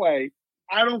they can play.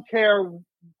 I don't care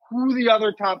who the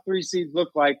other top 3 seeds look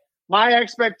like. My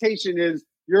expectation is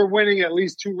you're winning at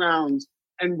least 2 rounds,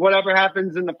 and whatever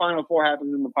happens in the Final 4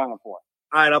 happens in the Final 4. All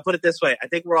right, I'll put it this way. I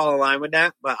think we're all aligned with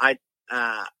that, but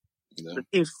the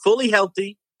team's fully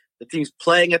healthy. The team's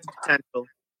playing at the potential.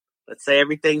 Let's say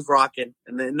everything's rocking,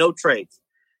 and then no trades.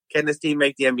 Can this team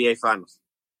make the NBA Finals?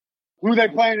 Who are they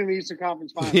playing in the Eastern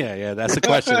Conference Finals? Yeah, that's the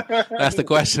question. That's the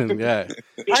question. Yeah,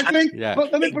 I think. Yeah,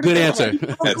 but let me put good it answer.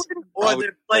 Or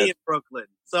they're playing Brooklyn,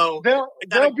 so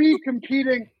they'll be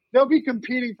competing. They'll be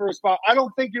competing for a spot. I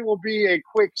don't think it will be a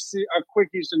quick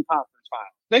Eastern Conference Final.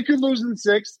 They could lose in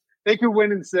 6. They could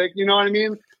win in 6. You know what I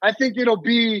mean? I think it'll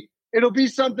be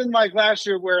something like last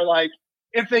year, where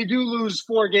if they do lose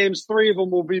 4 games, 3 of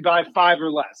them will be by 5 or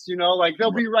less.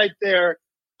 They'll be right there.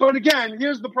 But again,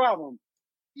 here's the problem.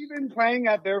 Even playing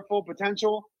at their full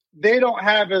potential, they don't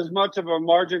have as much of a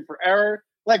margin for error.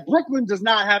 Like Brooklyn does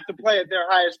not have to play at their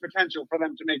highest potential for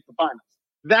them to make the finals.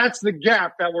 That's the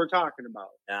gap that we're talking about.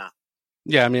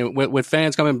 Yeah. I mean, with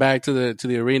fans coming back to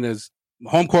the arenas,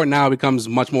 home court now becomes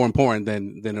much more important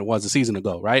than it was a season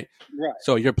ago, right? Right.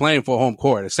 So you're playing for home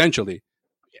court essentially.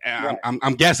 Right.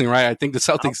 I'm guessing, right? I think the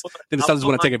Celtics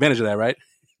want to take advantage of that, right?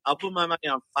 I'll put my money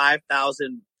on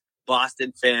 5,000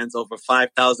 Boston fans over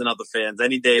 5,000 other fans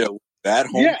any day. That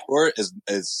home court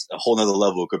is a whole nother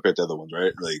level compared to other ones,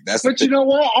 right? But you know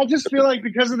what? I just feel like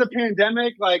because of the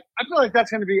pandemic, I feel like that's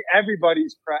going to be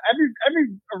everybody's every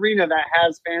arena that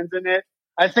has fans in it.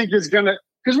 I think is going to,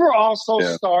 because we're all so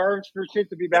starved for shit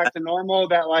to be back to normal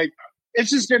that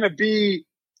it's just going to be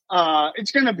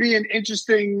an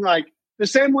interesting, the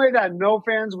same way that no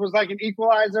fans was an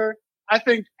equalizer. I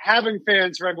think having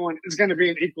fans for everyone is going to be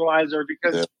an equalizer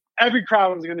because every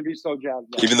crowd is going to be so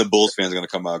jazzed up. Even the Bulls fans are going to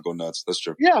come out and go nuts. That's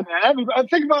true. Yeah, man.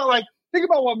 Think about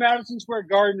what Madison Square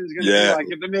Garden is going to be like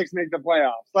if the Knicks make the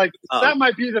playoffs. That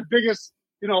might be the biggest,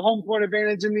 home court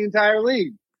advantage in the entire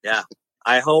league. Yeah.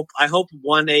 I hope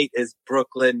 1-8 is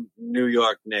Brooklyn, New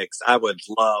York Knicks. I would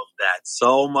love that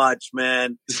so much,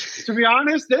 man. To be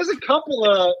honest, there's a couple.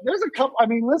 I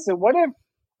mean, listen, what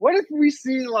if we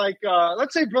see like,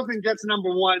 let's say Brooklyn gets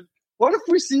number 1. What if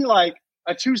we see like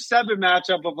a 2-7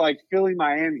 matchup of like Philly,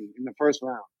 Miami in the first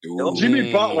round? Ooh.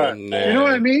 Jimmy Butler. Yeah. You know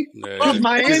what I mean? Yeah.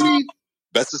 Miami.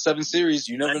 Best of 7 series.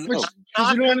 You never know.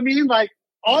 You know what I mean? Like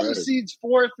all the seeds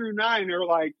 4 through 9 are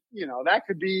like, that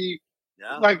could be.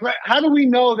 Yeah. Like, how do we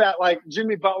know that, like,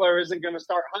 Jimmy Butler isn't going to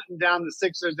start hunting down the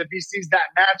Sixers if he sees that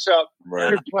matchup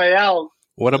could play out?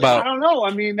 What about? I don't know.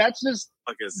 I mean, that's just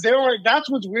that's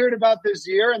what's weird about this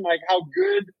year, and like how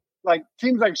good like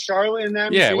teams like Charlotte and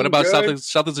them. Yeah. What about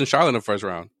Celtics and Charlotte in the first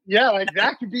round? Yeah, like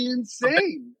that could be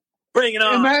insane. Bring it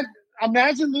on.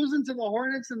 Imagine losing to the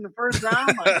Hornets in the first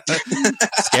round. Like,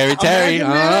 Scary Terry.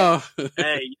 I don't know.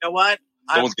 Hey, you know what?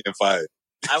 Someone's getting fired.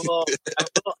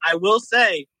 I will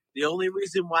say. The only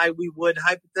reason why we would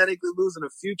hypothetically lose in a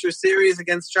future series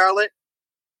against Charlotte,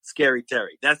 Scary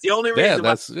Terry. That's the only reason.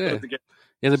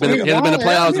 He hasn't been in the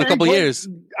playoffs in a couple years.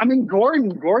 I mean,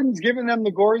 Gordon's giving them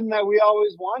the Gordon that we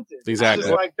always wanted.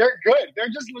 Exactly. Like they're good. They're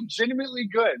just legitimately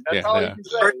good. That's all you can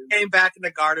say. First came back in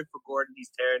the Garden for Gordon. He's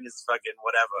tearing his fucking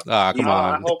whatever. Come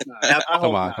on. I hope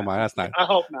not. Come on. That's not. I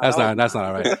hope not. That's not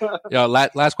all right. Yo,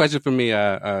 last question for me,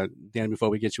 Dan, before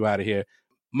we get you out of here.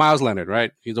 Miles Leonard,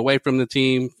 right? He's away from the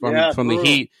team, from the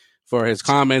Heat for his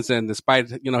comments, and despite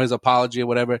his apology or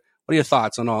whatever. What are your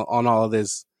thoughts on all of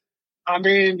this? I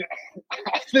mean,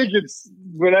 I think it's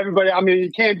with everybody. I mean,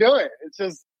 you can't do it.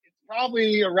 It's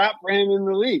probably a wrap for him in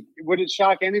the league. Would it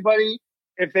shock anybody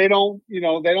if they don't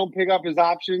pick up his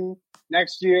option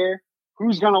next year?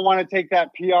 Who's going to want to take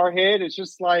that PR hit? It's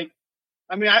just like,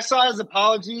 I mean, I saw his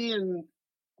apology and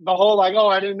the whole like, oh,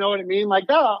 I didn't know what it mean. Like,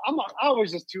 I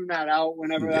always just tune that out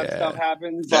whenever that stuff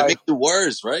happens. That like, makes it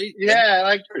worse, right? Yeah,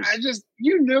 like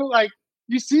you knew, like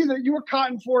you see that you were caught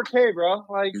in 4K, bro.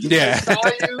 Like, I saw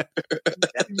you.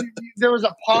 There was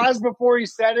a pause before he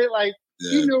said it. Like,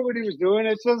 he knew what he was doing.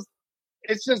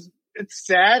 It's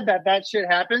sad that shit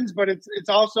happens, but it's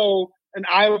also an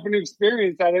eye-opening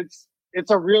experience that it's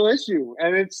a real issue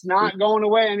and it's not going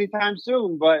away anytime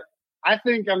soon. But I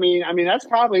think, I mean, that's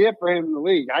probably it for him in the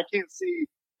league. I can't see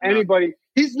anybody.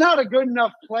 He's not a good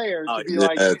enough player to be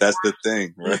like. That's the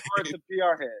thing, right? Worth the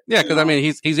PR hit. Yeah, because I mean,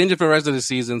 he's injured for the rest of the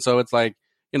season, so it's like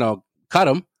cut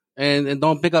him and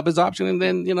don't pick up his option, and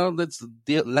then let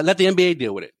the NBA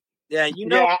deal with it. Yeah,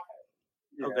 Okay.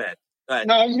 Go ahead.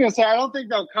 No, I was gonna say I don't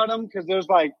think they'll cut him because there's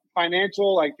like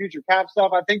financial, like future cap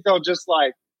stuff. I think they'll just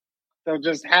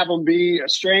have him be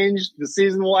estranged. The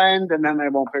season will end, and then they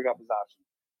won't pick up his option.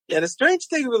 Yeah, the strange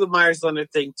thing with the Myers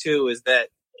Leonard thing, too, is that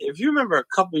if you remember a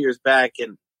couple years back,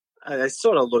 and I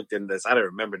sort of looked into this, I don't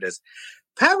remember this,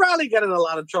 Pat Riley got in a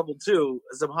lot of trouble, too,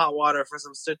 some hot water for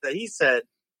some shit that he said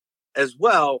as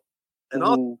well, and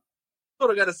also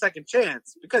sort of got a second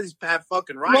chance because he's Pat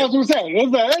fucking Riley. Well, I was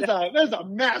going to say, there's a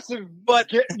massive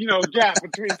gap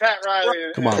between Pat Riley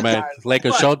and Come on, man.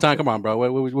 Lakers Showtime. Come on, bro. What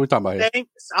are we talking about here?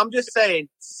 I'm just saying,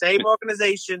 same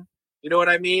organization. You know what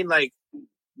I mean? Like,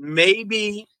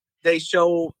 maybe they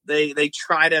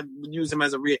try to use him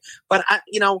as a real, but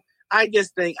I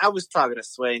just think I was talking to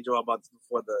Sway and Joe about this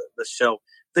before the show.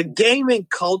 The gaming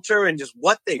culture and just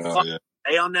what they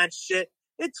say on that shit,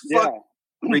 it's fucking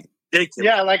ridiculous.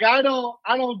 Yeah, like I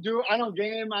don't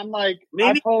game. I'm like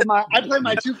I play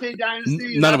my 2K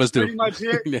Dynasty. None of us do. Pretty much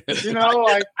it.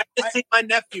 I just see my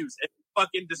nephews. It's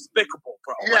fucking despicable,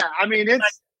 bro. Yeah, I mean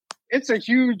it's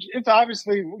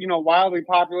obviously, wildly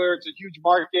popular. It's a huge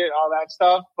market, all that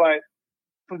stuff. But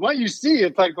from what you see,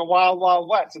 it's like the wild, wild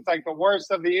west. It's like the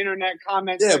worst of the internet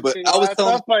comment section. I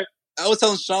was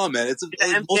telling Sean, man, most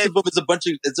of them, it's a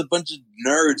bunch of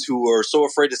nerds who are so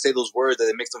afraid to say those words that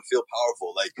it makes them feel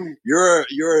powerful. Like you're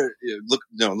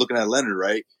looking at Leonard,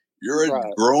 right? You're a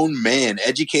grown man,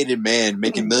 educated man,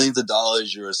 making millions of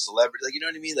dollars. You're a celebrity. Like, you know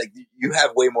what I mean? Like, you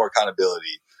have way more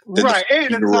accountability. Right.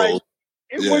 And it's like,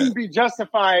 it wouldn't be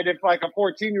justified if like a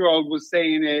 14-year-old was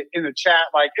saying it in the chat.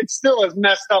 Like, it's still as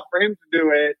messed up for him to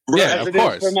do it as it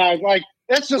is for Miles. Like,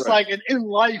 that's just like an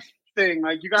in-life thing.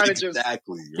 Like, you gotta you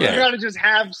gotta just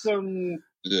have some,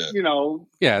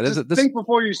 think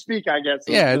before you speak, I guess.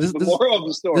 The moral of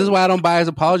the story. This is why I don't buy his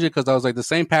apology, because I was like, the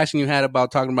same passion you had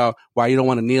about talking about why you don't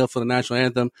want to kneel for the national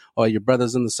anthem or your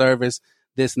brother's in the service,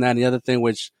 this and that and the other thing,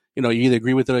 which, you either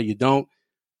agree with it or you don't.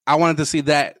 I wanted to see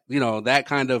that, that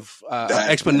kind of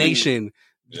explanation,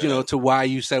 to why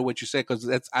you said what you said, because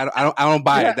I don't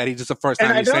buy it that he's just the first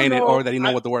time he's saying it or that he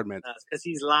know what the word meant. Because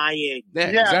he's lying. Yeah,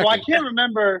 exactly. Well, I can't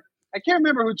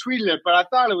remember who tweeted it, but I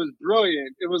thought it was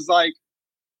brilliant. It was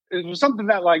something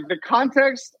that like the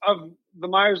context of the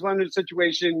Myers Leonard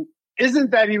situation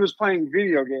isn't that he was playing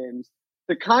video games.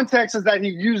 The context is that he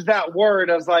used that word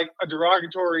as like a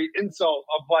derogatory insult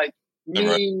of like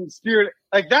mean spirit.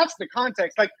 Like that's the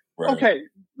context. Like, okay,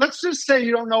 let's just say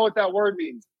you don't know what that word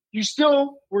means. You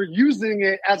still were using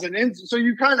it as an insult. So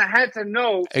you kind of had to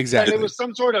know that it was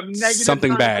some sort of negative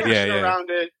something bad around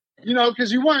it. You know,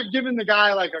 because you weren't giving the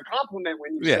guy like a compliment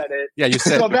when you said it. Yeah, you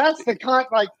said so that's the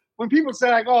like when people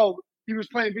say like, oh, he was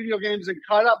playing video games and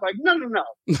caught up. Like, no.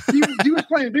 He was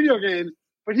playing video games,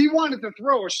 but he wanted to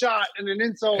throw a shot and an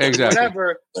insult or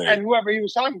whatever, and whoever he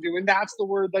was talking to, and that's the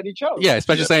word that he chose. Yeah,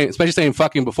 especially saying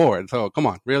fucking before. So come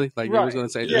on, really? Like you was going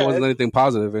to say there wasn't anything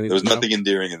positive. There was nothing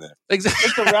endearing in there. Exactly.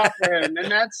 It's a wrap for him,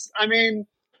 and that's. I mean,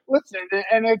 listen,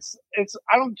 and it's.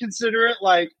 I don't consider it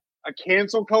like a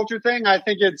cancel culture thing. I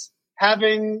think it's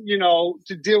having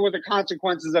to deal with the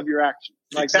consequences of your actions.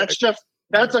 Like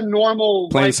that's a normal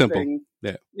plain life simple thing.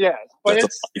 Yeah, but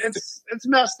it's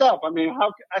messed up. I mean,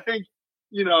 I think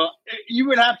you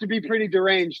would have to be pretty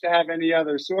deranged to have any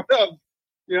other sort of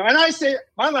and I say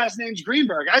my last name's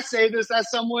Greenberg. I say this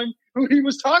as someone who he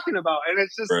was talking about, and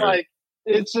it's just like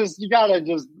it's just you gotta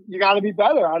be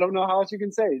better. I don't know how else you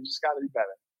can say. You just gotta be better.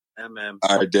 Yeah, man.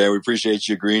 All right, Dan, we appreciate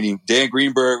you, Greeny. Dan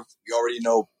Greenberg, you already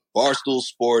know Barstool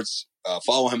Sports.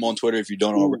 Follow him on Twitter if you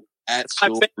don't already. At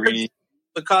Stool Greeny.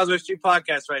 The Causeway Street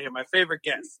Podcast right here. My favorite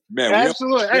guest. Man,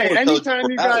 absolutely. Hey, anytime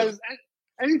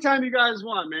you guys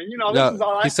want, man. This is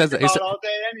all I think about all day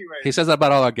anyway. He says that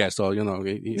about all our guests, so take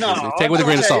it with a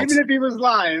grain of salt. Even if he was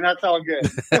lying, that's all good.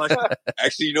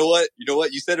 Actually, you know what?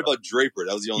 You said about Draper.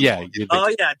 That was the only one.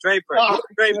 Draper.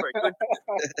 Draper.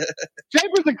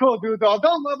 Draper's a cool dude, though.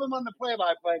 Don't love him on the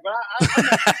play-by-play, but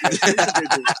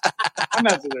I'm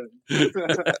messing with him.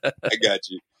 I got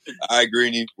you. All right,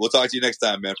 Greeny. We'll talk to you next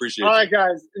time, man. Appreciate it. All right,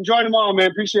 guys. Enjoy them all, man.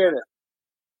 Appreciate it.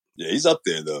 Yeah, he's up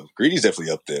there, though. Greeny's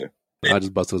definitely up there. I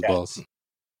just busted his balls.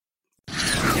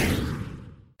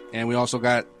 And we also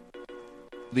got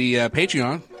the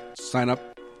Patreon. Sign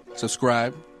up,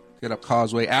 subscribe, get up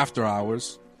Causeway After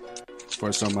Hours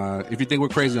for some. If you think we're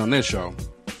crazy on this show,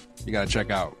 you got to check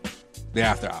out the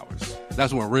After Hours.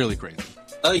 That's when we're really crazy.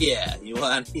 Oh yeah, you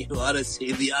want to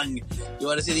see the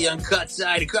uncut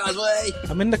side of Causeway?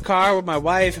 I'm in the car with my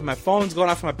wife and my phone's going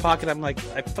off in my pocket. I'm like,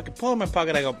 I fucking pull in my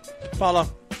pocket. I go, Paula,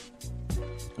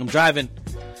 I'm driving.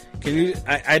 Can you?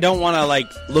 I don't want to like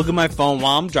look at my phone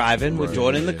while I'm driving with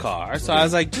Jordan in the car. So I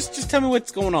was like, just tell me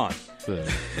what's going on.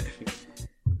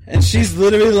 And she's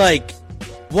literally like,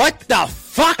 "What the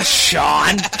fuck,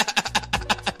 Sean?"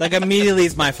 Like immediately,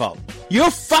 it's my fault. You're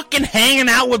fucking hanging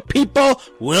out with people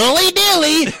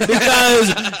willy-nilly because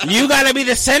you gotta be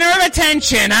the center of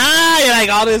attention, huh? You're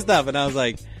like all this stuff, and I was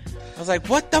like,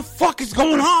 what the fuck is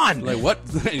going on? Like what?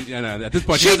 At this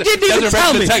point, she didn't even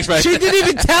tell me. She didn't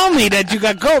even tell me that you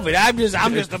got COVID. I'm just. I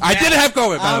didn't have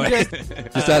COVID, by the way.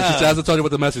 Just as I told you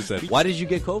what the message said. Why did you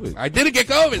get COVID? I didn't get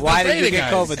COVID. Why did you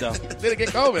get COVID though? I didn't get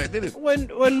COVID. I didn't.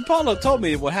 When Paulo told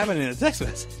me what happened in a text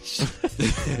message.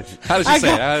 How did she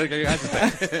say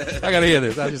it? I gotta hear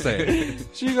this. How did she say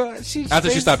it? After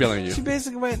she stopped yelling at you. She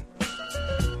basically went,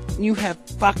 "You have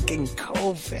fucking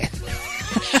COVID."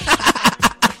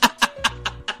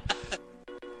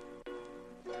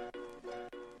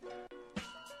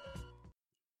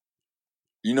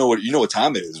 You know what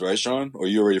time it is, right, Sean? Or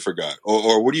you already forgot?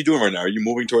 Or what are you doing right now? Are you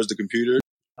moving towards the computer?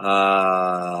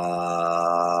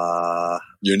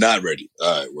 You're not ready.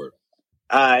 All right, word.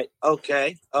 All right.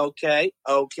 Okay. All right,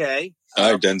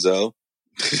 Denzel. All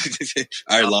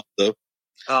right, Lonzo.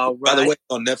 All right. By the way,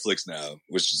 on Netflix now,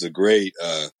 which is a great,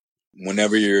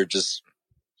 whenever you're just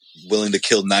willing to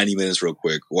kill 90 minutes real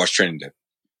quick, watch Training Day.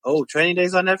 Oh, Training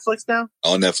Day's on Netflix now?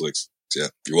 On Netflix. Yeah,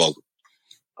 you're welcome.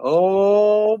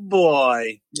 Oh,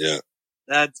 boy. Yeah.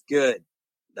 That's good.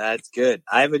 I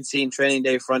haven't seen Training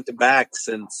Day front to back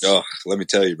since... Oh, let me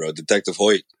tell you, bro. Detective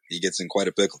Hoyt, he gets in quite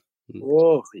a pickle.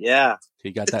 Oh, yeah. He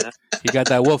got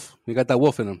that wolf. He got that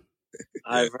wolf in him.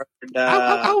 I've heard...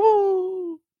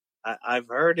 I've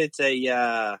heard it's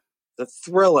the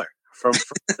thriller from...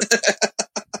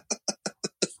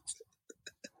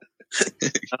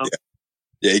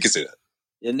 Yeah, you can say that.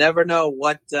 You never know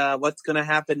what's going to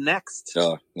happen next.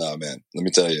 Oh, no, man. Let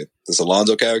me tell you. This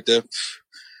Alonzo character,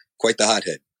 quite the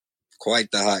hothead.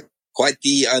 Quite the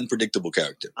unpredictable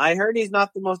character. I heard he's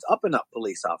not the most up-and-up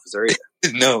police officer either.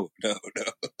 No.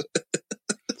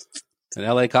 An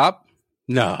LA cop?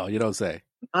 No, you don't say.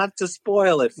 Not to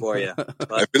spoil it for you.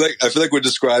 But... I feel like we're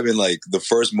describing like the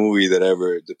first movie that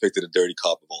ever depicted a dirty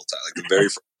cop of all time. Like the very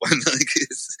first one.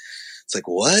 It's like,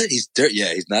 what? He's dirty.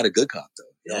 Yeah, he's not a good cop though.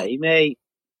 Yeah,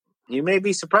 you may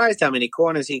be surprised how many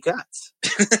corners he cuts.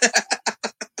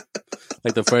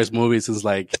 like the first movie since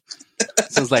like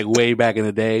way back in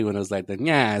the day when it was like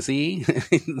see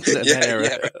that era.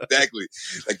 Yeah, exactly.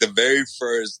 Like the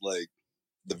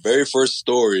very first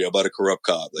story about a corrupt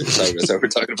cop. Like that's how we're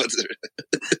talking about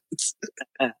this.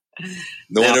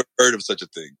 No one ever heard of such a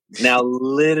thing. Now,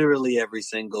 literally every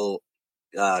single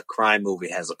crime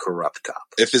movie has a corrupt cop.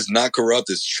 If it's not corrupt,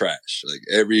 it's trash. Like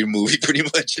every movie, pretty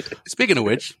much. Speaking of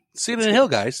which, Silent Hill,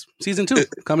 guys, season 2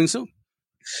 coming soon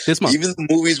this month. Even the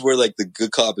movies where like the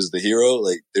good cop is the hero,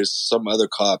 like there's some other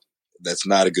cop that's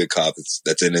not a good cop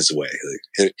that's in his way,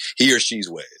 like he or she's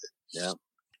way. Yeah,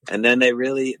 and then and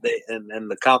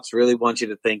the cops really want you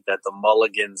to think that the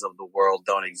Mulligans of the world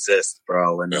don't exist,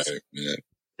 bro. And right, yeah.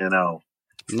 No,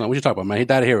 what you talking about, man? He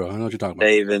died a hero. I know what you're talking about.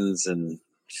 Davins and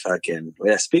fucking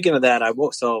Speaking of that,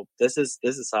 so this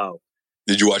is how.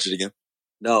 Did you watch it again?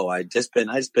 No, I just been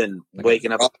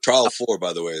waking up. Trial 4,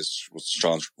 by the way, is what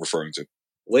Sean's referring to.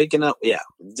 Waking up, yeah,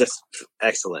 just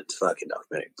excellent fucking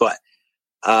documentary. But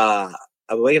I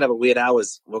was waking up at weird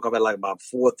hours. Woke up at like about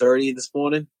 4:30 this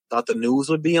morning. Thought the news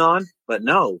would be on, but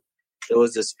no, there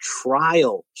was this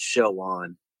trial show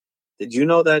on. Did you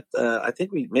know that? I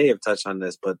think we may have touched on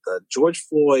this, but the George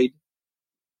Floyd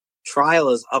trial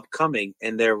is upcoming,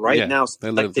 and they're now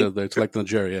selecting. They're selecting the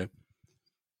jury, yeah,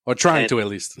 or trying to at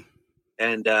least.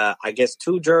 And I guess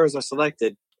 2 jurors are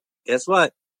selected. Guess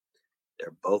what?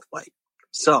 They're both white.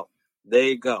 So there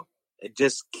you go.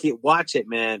 Just watch it,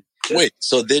 man. Wait,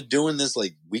 so they're doing this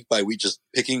like week by week, just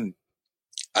picking?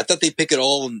 I thought they pick it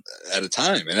all at a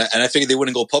time, and I figured they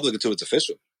wouldn't go public until it's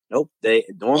official. Nope. They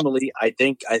normally, I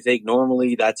think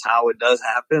normally that's how it does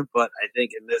happen. But I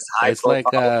think in this high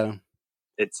profile,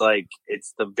 it's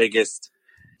the biggest.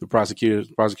 The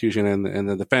prosecution and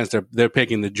the defense, they're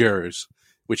picking the jurors,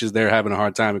 which is they're having a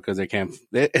hard time because they can't.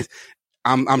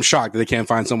 I'm shocked that they can't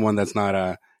find someone that's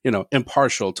not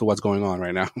impartial to what's going on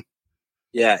right now.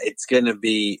 Yeah, it's gonna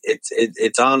be.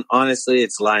 It's on. Honestly,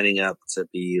 it's lining up to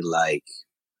be like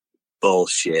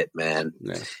bullshit, man.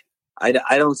 Yeah.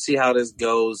 I don't see how this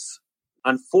goes.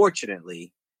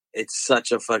 Unfortunately, it's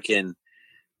such a fucking.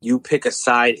 You pick a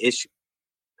side issue.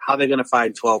 How are they going to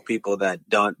find 12 people that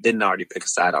didn't already pick a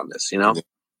side on this? You know?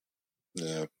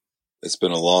 Yeah, it's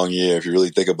been a long year if you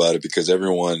really think about it, because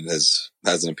everyone has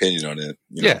an opinion on it.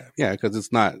 Yeah, because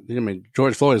it's not. I mean,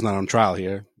 George Floyd is not on trial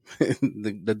here.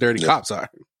 the dirty cops are.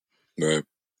 Right.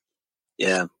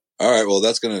 Yeah. All right. Well,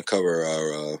 that's going to cover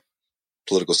our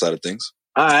political side of things.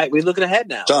 All right, we're looking ahead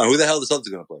now. John, who the hell the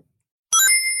Celtics going to play?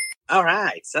 All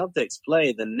right, Celtics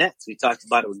play the Nets. We talked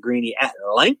about it with Greeny at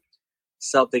length.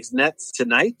 Celtics Nets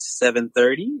tonight,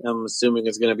 7:30. I'm assuming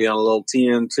it's going to be on a little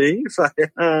TNT, if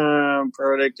I'm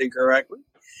predicting correctly.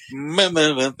 By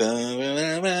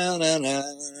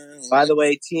the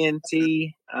way,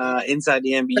 TNT, Inside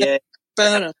the NBA,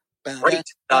 great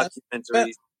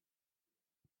documentaries.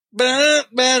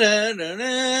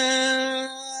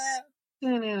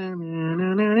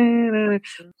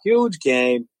 Huge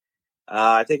game.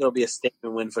 I think it'll be a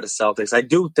statement win for the Celtics. I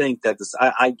do think that this.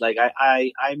 I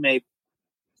may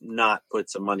not put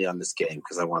some money on this game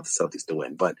because I want the Celtics to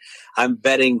win, but I'm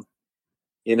betting,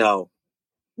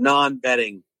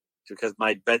 non-betting because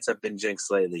my bets have been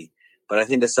jinxed lately. But I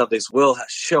think the Celtics will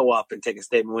show up and take a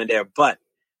statement win there. But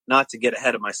not to get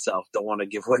ahead of myself, don't want to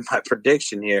give away my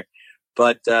prediction here.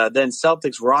 But then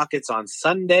Celtics Rockets on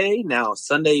Sunday. Now,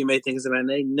 Sunday you may think is a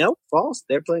matinee. Nope, false.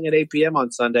 They're playing at 8 p.m.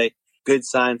 on Sunday. Good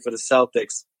sign for the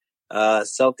Celtics.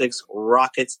 Celtics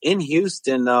Rockets in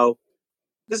Houston, though.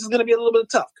 This is going to be a little bit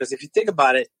tough because if you think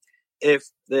about it, if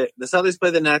the Celtics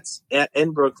play the Nets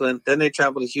in Brooklyn, then they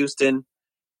travel to Houston.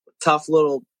 Tough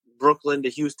little Brooklyn to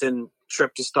Houston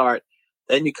trip to start.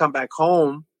 Then you come back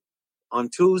home on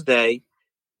Tuesday.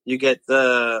 You get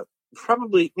the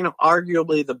probably,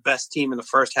 arguably the best team in the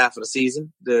first half of the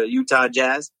season, the Utah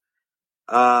Jazz.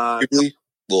 Well,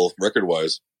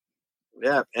 record-wise.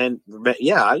 Yeah, and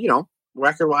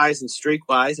record-wise and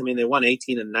streak-wise, I mean, they won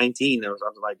 18 and 19 or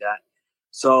something like that.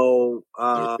 So,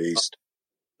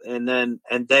 and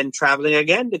then traveling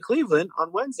again to Cleveland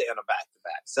on Wednesday on a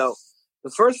back-to-back. So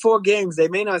the first 4 games, they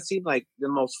may not seem like the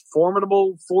most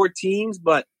formidable 4 teams,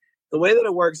 but the way that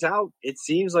it works out, it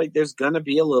seems like there's going to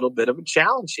be a little bit of a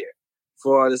challenge here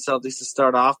for the Celtics to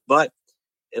start off. But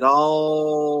it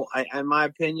all, in my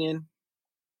opinion,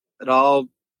 it all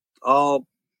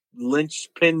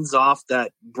linchpins off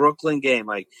that Brooklyn game.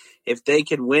 Like, if they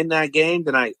can win that game,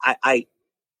 then I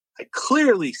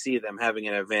clearly see them having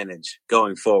an advantage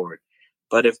going forward.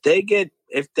 But if they get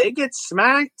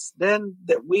smacked, then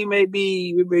we may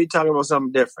be talking about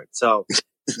something different. So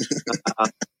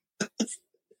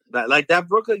That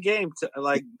Brooklyn game,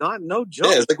 no joke.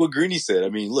 Yeah, it's like what Greeny said. I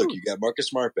mean, look, you got Marcus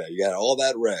Smart back. You got all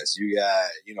that rest. You got,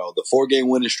 the 4-game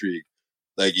winning streak.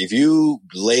 Like, if you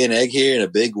lay an egg here in a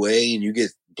big way and you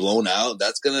get blown out,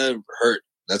 that's going to hurt.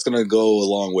 That's going to go a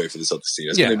long way for the Celtics team.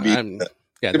 It's going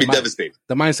to be devastating.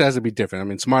 The mindset has to be different. I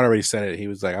mean, Smart already said it. He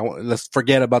was like, let's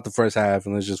forget about the first half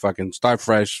and let's just fucking start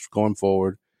fresh going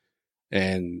forward.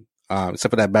 And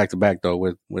except for that back-to-back, though,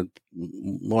 with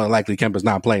more likely Kemba's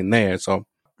not playing there. So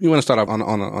you want to start off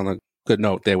on a good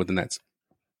note there with the Nets.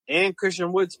 And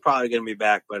Christian Wood's probably going to be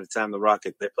back by the time they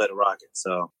play the Rockets.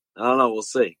 So I don't know. We'll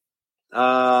see.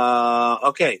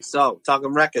 Okay, so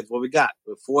talking records, what we got?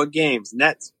 With 4 games: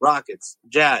 Nets, Rockets,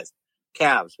 Jazz,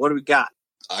 Cavs. What do we got?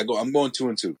 I'm going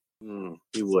 2-2.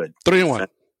 You would 3-1.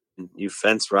 You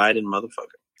fence riding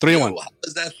motherfucker. 3-1. How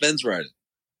is that fence riding?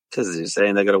 Because you're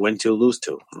saying they're gonna win 2, lose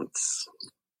 2.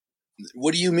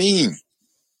 What do you mean?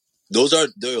 We're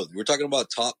talking about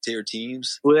top tier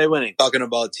teams. Who are they winning? Talking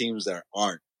about teams that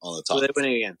aren't on the top. Who are they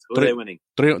winning against? Who are they winning?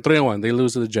 3-1. They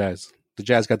lose to the Jazz. The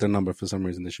Jazz got their number for some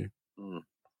reason this year.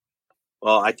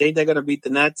 Well, I think they're gonna beat the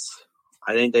Nets.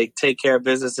 I think they take care of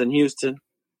business in Houston.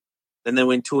 Then they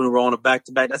win 2 in a row on a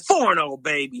back-to-back. That's 4-0,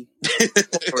 baby.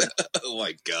 4-0. Oh,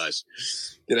 my gosh.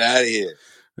 Get out of here.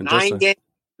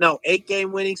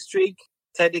 8-game winning streak.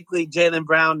 Technically, Jaylen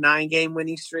Brown, 9-game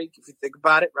winning streak, if you think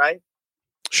about it, right?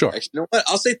 Sure. Actually, you know what?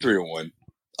 I'll say 3-1.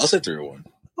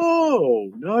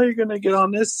 Oh, now you're going to get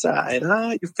on this side,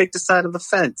 huh? You picked the side of the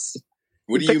fence.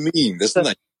 What do you mean? That's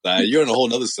not side. You're on a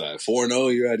whole other side.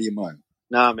 4-0, you're out of your mind.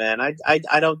 Nah, man.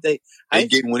 I don't think...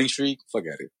 8-game winning streak? Fuck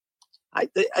out of here.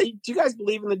 Do you guys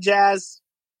believe in the Jazz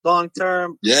long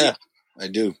term? Yeah, I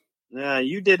do. Yeah,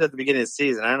 you did at the beginning of the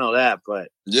season. I know that, but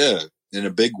yeah, in a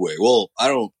big way. Well, I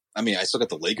still got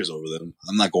the Lakers over them.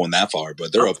 I'm not going that far,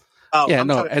 but they're up. Oh, yeah,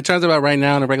 in terms about right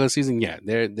now in the regular season, yeah,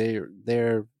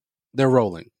 they're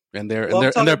rolling and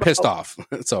they're pissed off.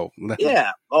 So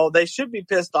yeah, they should be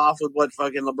pissed off with what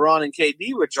fucking LeBron and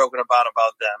KD were joking about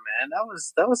them, man.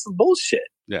 That was some bullshit.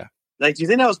 Yeah, like, do you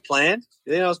think that was planned?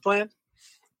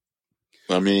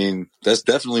 I mean, that's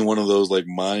definitely one of those like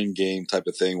mind game type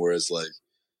of thing where it's like,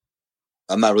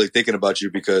 I'm not really thinking about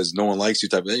you because no one likes you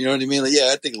type of thing. You know what I mean? Like, yeah,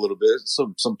 I think a little bit.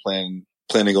 Some planning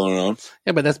going on.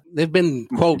 Yeah, but they've been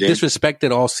quote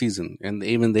disrespected all season, and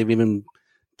they've even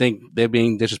think they're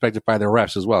being disrespected by their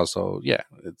refs as well. So yeah,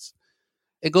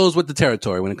 it goes with the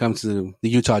territory when it comes to the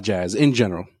Utah Jazz in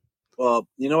general. Well,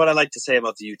 you know what I like to say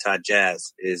about the Utah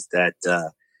Jazz is that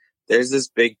there's this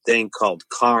big thing called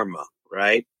karma,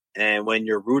 right? And when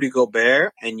you're Rudy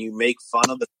Gobert and you make fun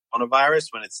of the coronavirus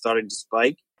when it's starting to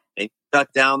spike and you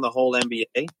shut down the whole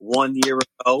NBA 1 year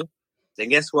ago, then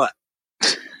guess what?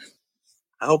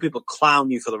 I hope people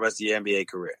clown you for the rest of your NBA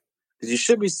career. Because you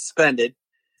should be suspended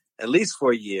at least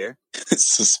for a year.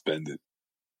 Suspended.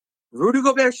 Rudy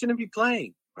Gobert shouldn't be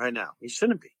playing right now. He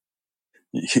shouldn't be.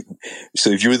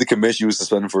 So if you were the commission, you would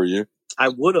suspend him for a year? I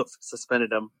would have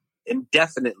suspended him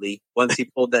indefinitely once he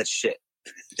pulled that shit.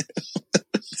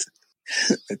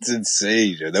 It's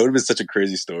insane. That would have been such a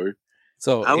crazy story.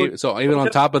 So even on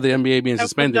top of the NBA being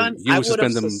suspended, you would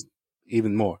suspend them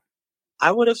even more.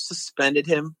 I would have suspended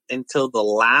him until the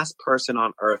last person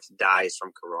on earth dies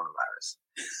from coronavirus.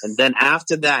 And then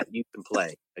after that, you can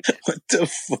play again. What the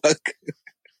fuck?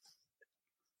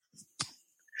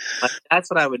 That's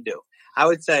what I would do. I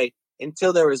would say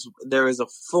until there is a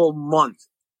full month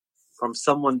from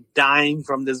someone dying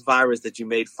from this virus that you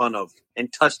made fun of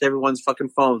and touched everyone's fucking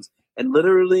phones and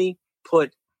literally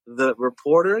put the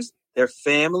reporters, their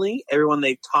family, everyone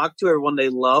they talk to, everyone they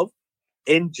love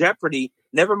in jeopardy.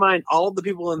 Never mind all of the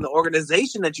people in the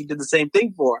organization that you did the same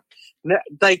thing for.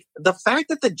 Like, the fact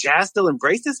that the Jazz still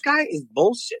embrace this guy is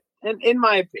bullshit. And in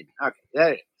my opinion,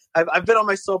 okay, I've been on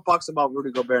my soapbox about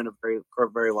Rudy Gobert for a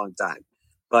very long time,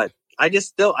 but I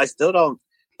still don't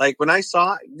like when I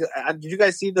saw. Did you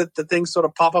guys see the thing sort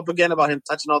of pop up again about him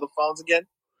touching all the phones again?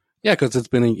 Yeah, because it's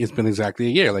been exactly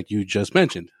a year, like you just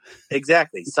mentioned.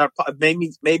 Exactly. So it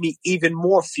made me even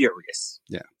more furious.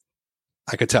 Yeah,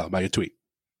 I could tell by your tweet.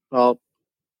 Well,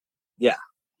 yeah.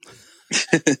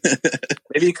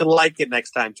 Maybe you can like it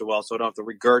next time, Joel, so I don't have to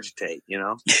regurgitate, you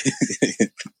know?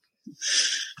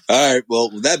 All right. Well,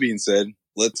 with that being said,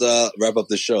 let's wrap up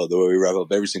the show the way we wrap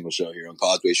up every single show here on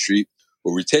Causeway Street,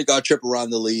 where we take our trip around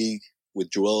the league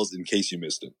with Joel's In Case You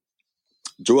Missed It.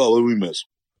 Joel, what did we miss?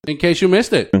 In case you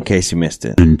missed it. In case you missed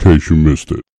it. In case you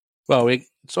missed it. Well, we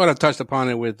sort of touched upon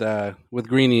it with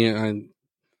Greeny in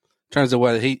terms of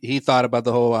what he thought about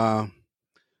the whole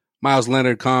Miles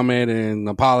Leonard comment and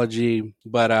apology.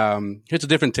 But here's a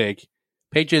different take.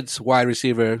 Patriots wide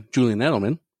receiver Julian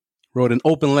Edelman wrote an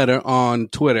open letter on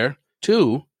Twitter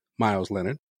to Myles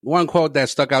Leonard. One quote that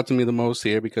stuck out to me the most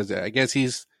here, because I guess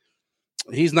he's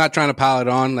not trying to pile it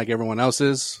on like everyone else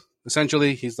is.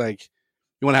 Essentially, he's like,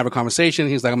 you want to have a conversation?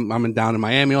 He's like, I'm down in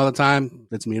Miami all the time.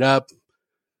 Let's meet up.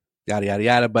 Yada, yada,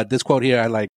 yada. But this quote here, I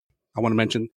want to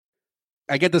mention.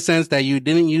 I get the sense that you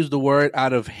didn't use the word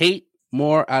out of hate,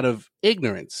 more out of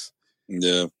ignorance.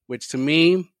 Yeah. Which to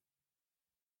me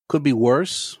could be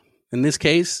worse in this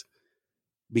case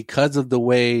because of the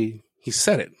way he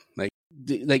said it.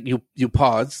 Like you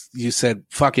paused, you said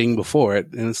fucking before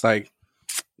it, and it's like,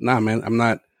 nah, man,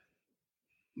 I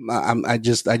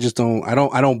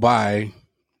don't buy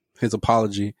his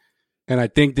apology. And I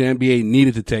think the NBA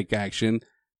needed to take action,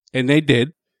 and they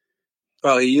did.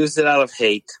 Well, he used it out of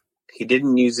hate. He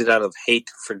didn't use it out of hate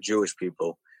for Jewish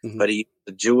people, but the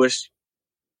Jewish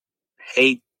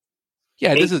hate.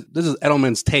 Yeah, this is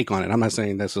Edelman's take on it. I'm not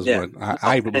saying this is what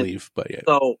I believe, but yeah.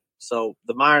 So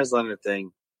the Myers Leonard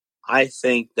thing, I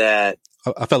think that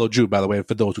a fellow Jew, by the way,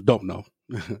 for those who don't know,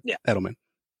 yeah, Edelman.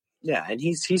 Yeah, and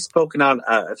he's spoken out.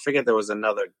 I forget there was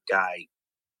another guy.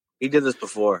 He did this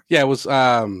before. Yeah, it was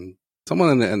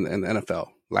someone in the NFL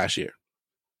last year.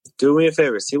 Do me a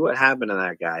favor, see what happened to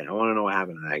that guy. I want to know what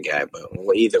happened to that guy, but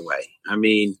either way, I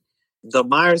mean, the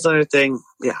Myers Leonard thing,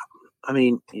 yeah, I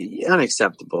mean,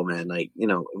 unacceptable, man. Like, you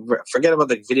know, forget about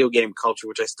the video game culture,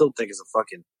 which I still think is a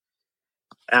fucking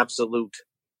absolute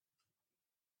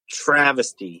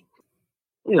travesty.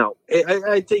 You know,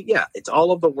 I think, yeah, it's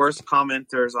all of the worst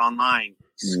commenters online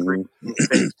screaming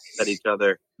at each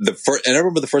other. And I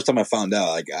remember the first time I found out,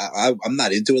 like, I'm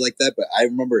not into it like that, but I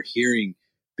remember hearing,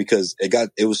 because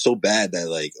it was so bad that,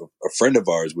 like, a friend of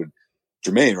ours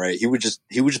Jermaine, right? He would just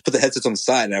put the headsets on the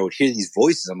side, and I would hear these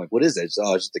voices. I'm like, what is that? It's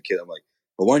just a kid. I'm like,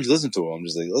 well, why don't you listen to him? I'm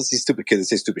just like, let's see stupid kids that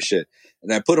say stupid shit.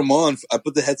 And I put them on. I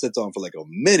put the headsets on for like a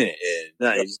minute,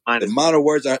 and the amount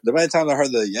of times I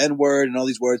heard the N word and all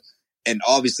these words, and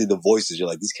obviously the voices, you're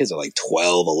like, these kids are like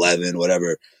 12, 11,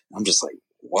 whatever. I'm just like,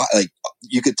 why? Like,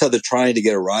 you could tell they're trying to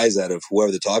get a rise out of whoever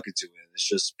they're talking to. And it's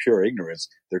just pure ignorance.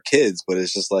 They're kids, but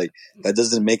it's just like, that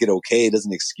doesn't make it okay. It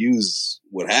doesn't excuse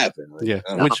what happened. Like, yeah.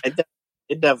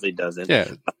 It definitely doesn't.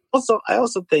 Yeah. I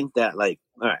also think that, like,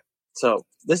 all right, so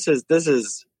this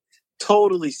is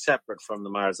totally separate from the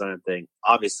Myers Leonard thing.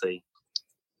 Obviously,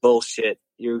 bullshit.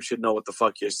 You should know what the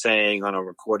fuck you're saying on a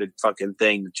recorded fucking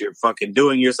thing that you're fucking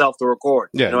doing yourself to record.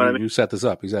 Yeah, you know what I mean? You set this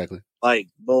up, exactly. Like,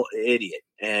 idiot.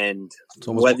 And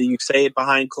whether you say it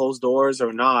behind closed doors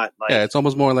or not, like, yeah, it's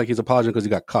almost more like he's apologizing because he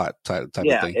got caught type of thing.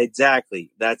 Yeah, exactly.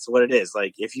 That's what it is.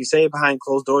 Like, if you say it behind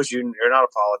closed doors, you're not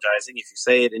apologizing. If you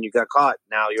say it and you got caught,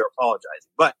 now you're apologizing.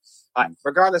 But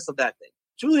regardless of that thing,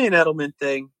 Julian Edelman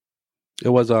thing. It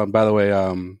was, by the way,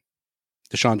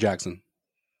 Deshaun Jackson.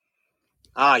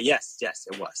 Yes,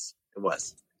 it was. It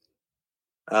was.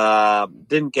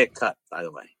 Didn't get cut, by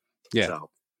the way. Yeah. So,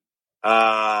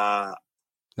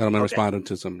 Edelman responded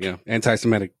to some,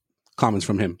 anti-Semitic comments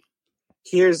from him.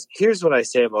 Here's what I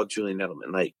say about Julian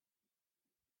Edelman. Like,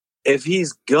 if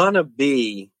he's gonna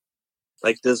be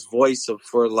like this voice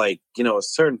for, like, you know,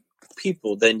 certain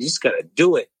people, then you just gotta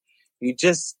do it. You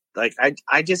just, like,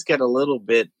 I just get a little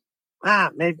bit,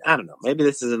 maybe, I don't know. Maybe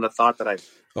this isn't a thought that I've...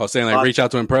 Oh, saying, like, reach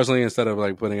out to him personally instead of,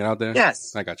 like, putting it out there?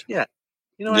 Yes. I got you. Yeah.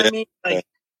 You know what I mean? Like,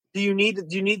 do you need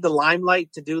the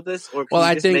limelight to do this? Or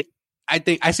I think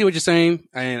I see what you're saying.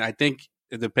 And I think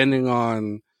depending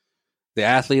on the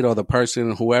athlete or the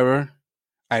person, whoever,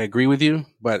 I agree with you.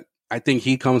 But I think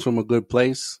he comes from a good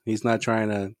place. He's not trying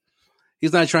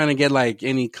to get, like,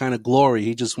 any kind of glory.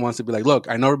 He just wants to be like, look,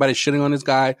 I know everybody's shitting on this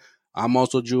guy. I'm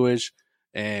also Jewish,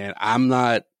 and I'm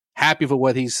not happy for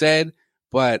what he said,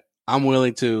 but I'm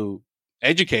willing to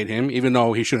educate him, even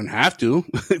though he shouldn't have to.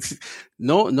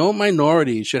 No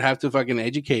minority should have to fucking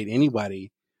educate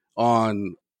anybody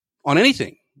on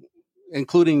anything,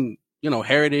 including, you know,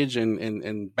 heritage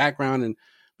and background. And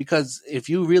because if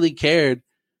you really cared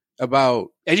about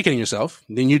educating yourself,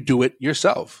 then you do it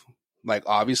yourself. Like,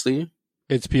 obviously,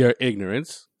 it's pure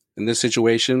ignorance in this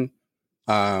situation.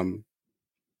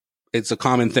 It's a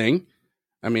common thing.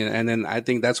 I mean, and then I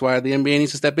think that's why the NBA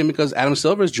needs to step in, because Adam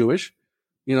Silver is Jewish.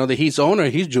 You know, the Heat's owner,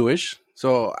 he's Jewish.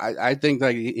 So I think,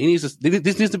 like,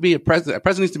 this needs to be a president. A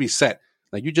president needs to be set.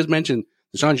 Like you just mentioned,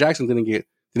 Deshaun Jackson didn't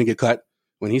get cut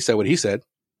when he said what he said,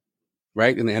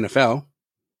 right, in the NFL.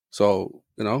 So,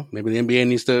 you know, maybe the NBA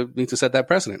needs to set that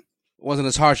precedent. It wasn't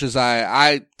as harsh as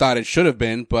I thought it should have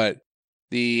been, but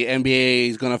the NBA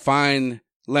is going to fine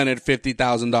Leonard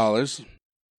 $50,000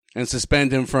 and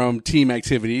suspend him from team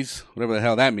activities, whatever the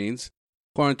hell that means.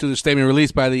 According to the statement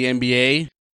released by the NBA,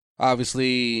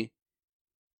 obviously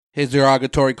his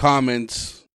derogatory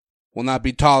comments will not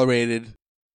be tolerated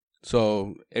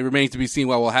So it remains to be seen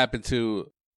what will happen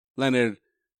to Leonard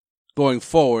going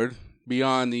forward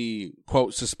beyond the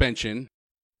quote suspension.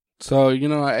 So,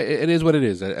 it is what it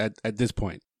is at this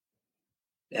point.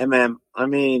 Yeah, man. I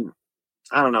mean,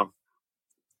 I don't know.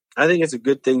 I think it's a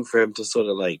good thing for him to sort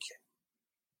of like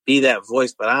be that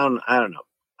voice, but I don't know.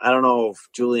 I don't know if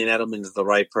Julian Edelman is the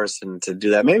right person to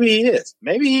do that. Maybe he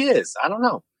is. I don't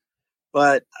know.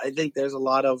 But I think there's a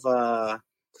lot of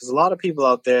people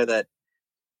out there that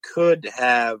could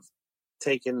have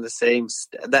taken the same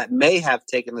that may have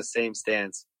taken the same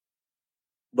stance,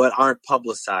 but aren't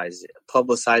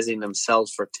publicizing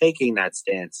themselves for taking that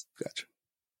stance. Gotcha.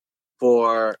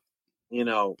 For,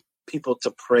 people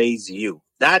to praise you.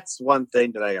 That's one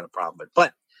thing that I got a problem with.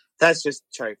 But that's just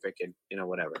cherry picking,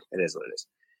 whatever. It is what it is.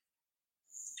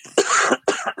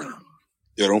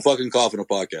 Yo, don't fucking cough in a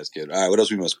podcast, kid. All right, what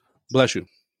else we must? Bless you.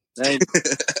 All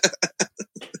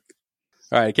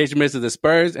right, in case you missed it, the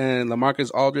Spurs and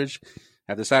LaMarcus Aldridge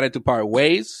have decided to part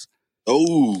ways.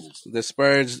 Oh. The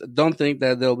Spurs don't think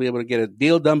that they'll be able to get a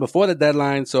deal done before the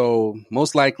deadline, so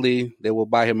most likely they will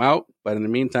buy him out. But in the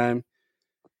meantime,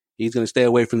 he's going to stay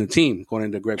away from the team,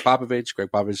 according to Greg Popovich. Greg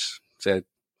Popovich said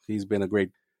he's been a great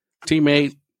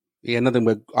teammate. He had nothing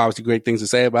but obviously great things to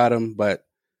say about him, but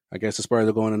I guess the Spurs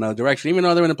are going another direction, even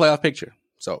though they're in the playoff picture.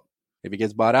 So if he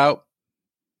gets bought out,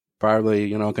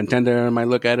 probably, a contender might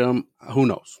look at him. Who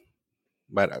knows?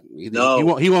 But he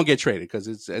won't get traded because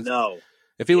it's no.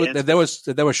 If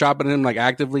they were shopping him like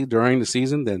actively during the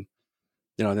season, then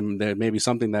then there may be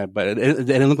something that. But it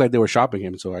didn't look like they were shopping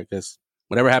him. So I guess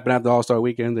whatever happened after the All-Star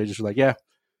weekend, they just were like, yeah,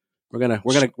 we're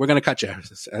gonna cut you.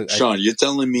 Sean, you're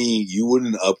telling me you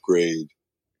wouldn't upgrade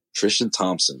Tristan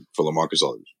Thompson for LaMarcus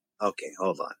Aldridge? Okay,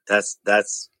 hold on. That's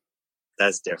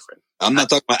different. I'm not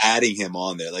talking about adding him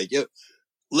on there. Like, yo,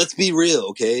 let's be real,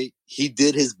 okay? He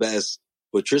did his best,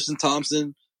 but Tristan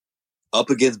Thompson up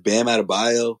against Bam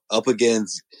Adebayo, up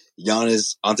against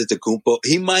Giannis Antetokounmpo,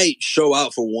 he might show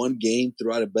out for one game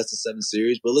throughout a best-of-7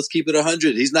 series, but let's keep it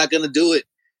 100. He's not going to do it.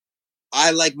 I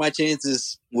like my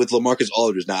chances with LaMarcus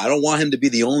Aldridge. Now, I don't want him to be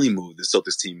the only move the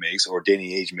Celtics team makes or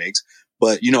Danny Ainge makes,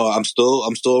 but I'm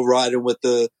still riding with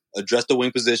the address the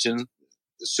wing position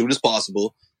as soon as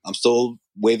possible. I'm still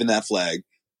waving that flag.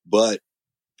 But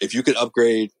if you could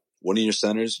upgrade one of your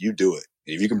centers, you do it.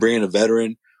 If you can bring in a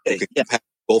veteran who can impact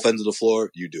both ends of the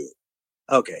floor, you do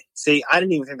it. Okay. See, I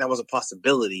didn't even think that was a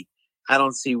possibility. I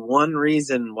don't see one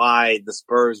reason why the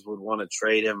Spurs would want to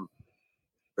trade him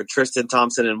for Tristan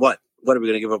Thompson. And what are we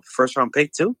going to give up a first-round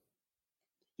pick too?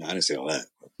 No, I didn't say all that.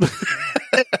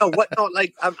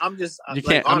 I'm just. You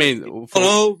can't. I mean,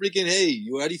 freaking hey!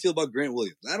 How do you feel about Grant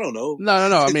Williams? I don't know. No.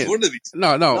 I mean, one of these.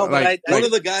 No. One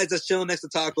of the guys that's chilling next to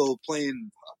Taco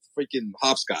playing freaking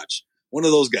hopscotch. One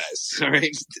of those guys. All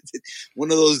right,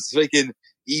 one of those freaking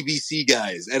EBC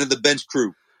guys and of the bench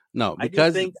crew. No,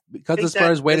 because the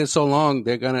Spurs waited so long,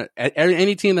 they're gonna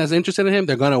any team that's interested in him,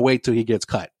 they're gonna wait till he gets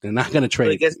cut. They're not gonna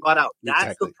trade. He gets bought out.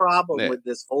 That's the problem with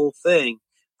this whole thing.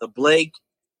 The Blake,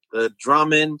 the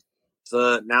Drummond,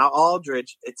 the now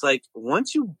Aldridge. It's like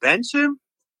once you bench him,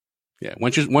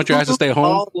 once you have to stay home,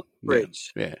 all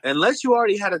leverage. Yeah. Unless you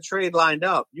already had a trade lined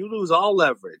up, you lose all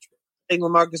leverage. I think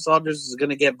LaMarcus Aldridge is going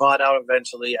to get bought out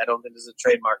eventually. I don't think there's a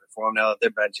trade market for him now that they're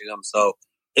benching him. So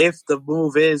if the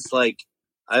move is like,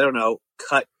 I don't know,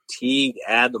 cut Teague,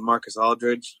 add LaMarcus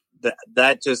Aldridge,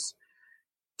 that just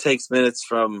takes minutes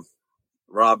from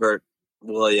Robert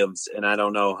Williams, and I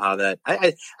don't know how that.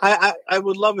 I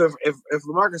would love if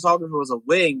LaMarcus Aldridge was a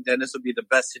wing, then this would be the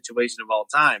best situation of all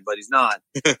time. But he's not.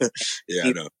 Yeah,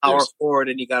 he's power forward,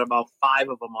 and you got about 5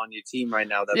 of them on your team right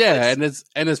now. And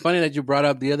it's funny that you brought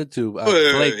up the other two,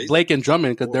 Blake and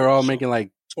Drummond, because they're all making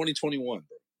like 2021.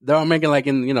 They're all making like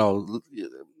in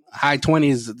high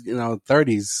 20s,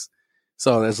 30s.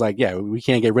 So it's like, we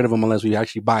can't get rid of them unless we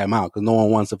actually buy them out, because no one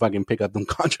wants to fucking pick up them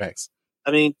contracts. I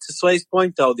mean, to Sway's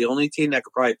point, though, the only team that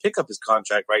could probably pick up his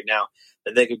contract right now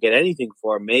that they could get anything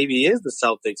for maybe is the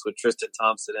Celtics with Tristan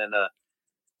Thompson and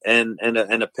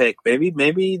a pick.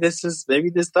 Maybe this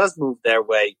does move their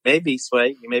way. Maybe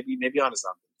Sway, maybe onto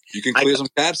something. You can clear some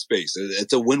cap space.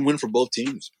 It's a win-win for both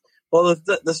teams. Well,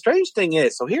 the strange thing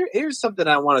is, so here's something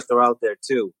I want to throw out there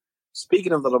too.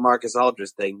 Speaking of the LaMarcus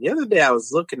Aldridge thing, the other day I was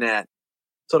looking at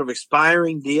sort of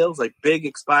expiring deals, like big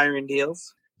expiring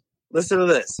deals. Listen to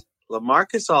this.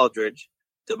 LaMarcus Aldridge,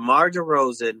 DeMar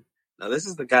DeRozan. Now, this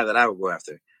is the guy that I would go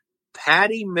after.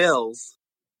 Patty Mills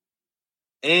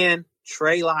and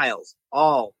Trey Lyles,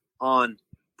 all on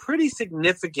pretty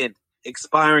significant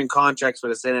expiring contracts for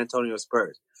the San Antonio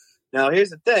Spurs. Now,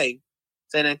 here's the thing.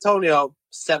 San Antonio,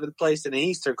 7th place in the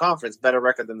Eastern Conference, better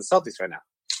record than the Celtics right now.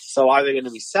 So are they going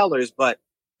to be sellers? But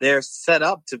they're set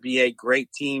up to be a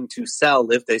great team to sell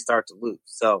if they start to lose.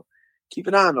 So keep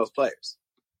an eye on those players.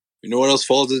 You know what else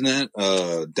falls in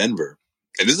that? Denver.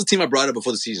 And this is a team I brought up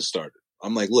before the season started.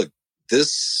 I'm like, look,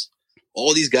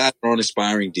 all these guys are on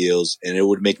expiring deals, and it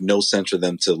would make no sense for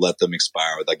them to let them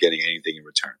expire without getting anything in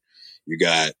return. You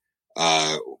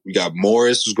got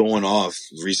Morris, who's going off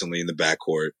recently in the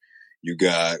backcourt. You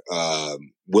got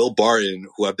Will Barton,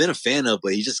 who I've been a fan of,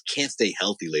 but he just can't stay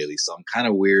healthy lately. So I'm kind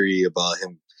of weary about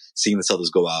him seeing the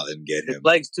Celtics go out and get him. His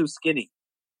leg's too skinny.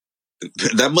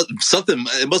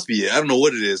 It must be it. I don't know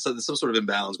what it is. Some sort of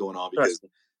imbalance going on because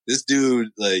this dude,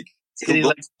 like, he'll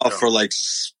go off for like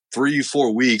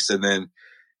 3-4 weeks and then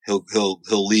he'll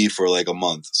leave for like a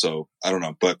month. So I don't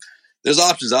know, but there's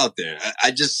options out there.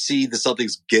 I just see the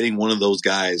Celtics getting one of those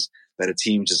guys that a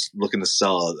team just looking to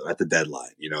sell at the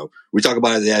deadline. You know, we talk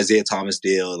about the Isaiah Thomas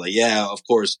deal. Like, yeah, of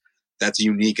course, that's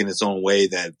unique in its own way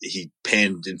that he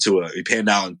panned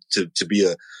out to be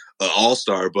a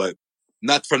all-star, but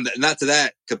not to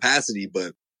that capacity,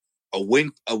 but a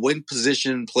wing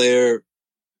position player,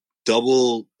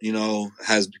 double, you know,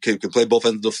 can play both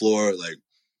ends of the floor. Like,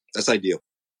 that's ideal.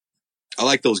 I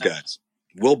like those guys.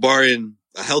 Will Barton,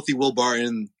 a healthy Will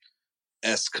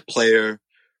Barton-esque player,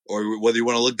 or whether you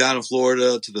want to look down in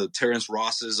Florida to the Terrence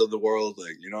Rosses of the world,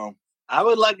 like, you know. I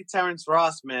would like a Terrence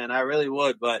Ross, man. I really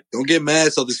would, but don't get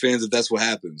mad, Celtics fans, if that's what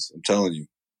happens. I'm telling you.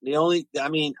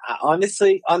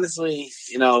 Honestly,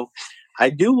 you know, I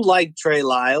do like Trey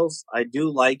Lyles. I do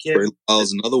like it. Trey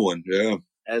Lyles, another one, yeah.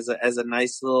 As a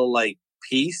nice little like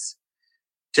piece,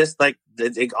 just like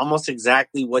almost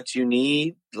exactly what you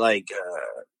need. Like,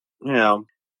 you know,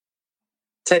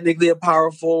 technically a power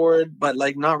forward, but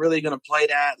like not really going to play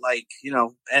that. Like, you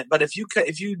know, but if you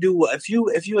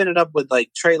ended up with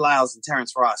like Trey Lyles and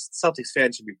Terrence Ross, Celtics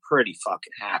fans should be pretty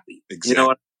fucking happy. Exactly. You know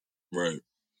what? Right.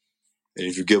 And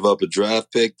if you give up a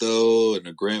draft pick though, and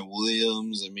a Grant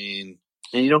Williams, I mean,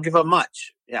 and you don't give up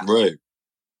much, yeah.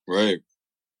 Right.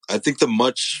 I think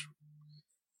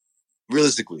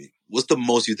realistically, what's the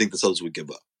most you think the Celtics would give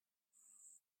up?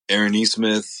 Aaron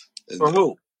Nesmith, for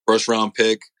who? First round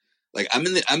pick. Like, I'm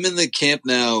in the camp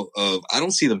now of I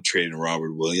don't see them trading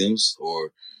Robert Williams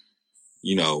or,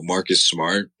 you know, Marcus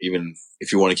Smart, even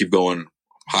if you want to keep going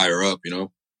higher up, you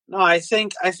know. No, I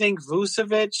think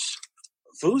Vucevic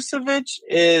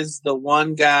is the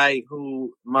one guy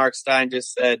who Mark Stein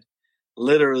just said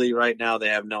literally right now they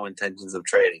have no intentions of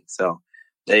trading. So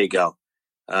there you go.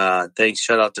 Thanks.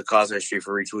 Shout out to Causeway Street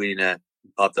for retweeting that.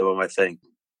 Popped up on my thing.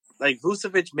 Like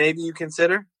Vucevic, maybe you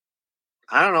consider.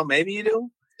 I don't know. Maybe you do.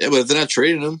 Yeah, but if they're not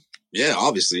trading him, yeah,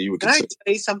 obviously you would consider. Can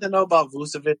I say something though about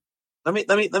Vucevic? Let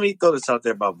me throw this out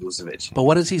there about Vucevic. But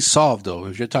what does he solve though?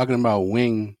 If you're talking about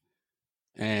wing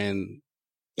and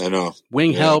I know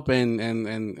wing help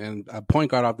and a point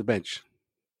guard off the bench.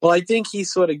 Well, I think he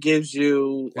sort of gives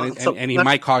you, and he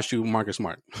might cost you Marcus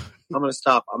Smart. I'm gonna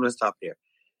stop here.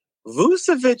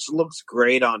 Vucevic looks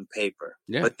great on paper,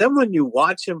 but then when you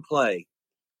watch him play,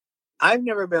 I've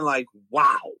never been like,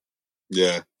 wow.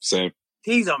 Yeah, same.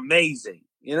 He's amazing.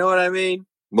 You know what I mean?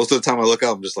 Most of the time I look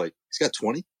out, I'm just like, he's got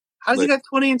 20? How's he got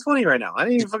 20 and 20 right now? I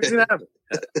didn't even fucking see that happen.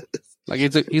 Like,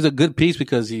 he's a good piece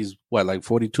because he's, like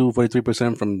 42,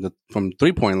 43% from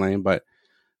 3-point lane. But,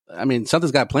 I mean,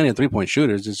 Celtics got plenty of 3-point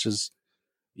shooters. It's just,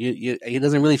 he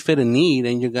doesn't really fit a need,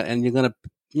 and you're going to,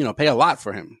 you know, pay a lot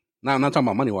for him. Now, I'm not talking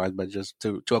about money-wise, but just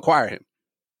to acquire him.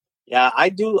 Yeah, I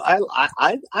do. I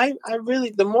really,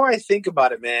 the more I think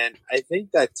about it, man, I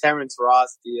think that Terrence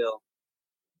Ross deal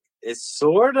is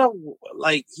sort of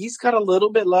like he's got a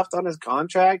little bit left on his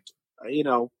contract, you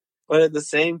know, but at the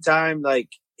same time, like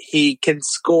he can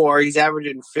score. He's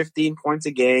averaging 15 points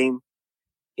a game.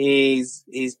 He's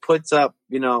puts up,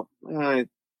 you know,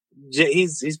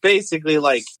 he's basically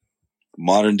like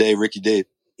modern day Ricky Dave.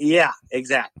 Yeah,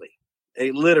 exactly.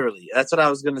 Literally, that's what I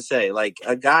was gonna say. Like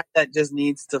a guy that just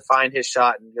needs to find his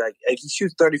shot and like he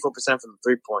shoots 34% from the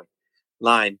 3-point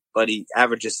line, but he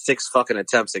averages 6 fucking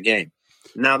attempts a game.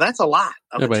 Now that's a lot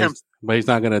of attempts. But he's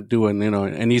not gonna do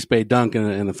an East Bay dunk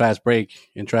in a fast break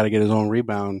and try to get his own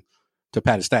rebound to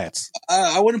pad his stats.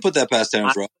 I wouldn't put that past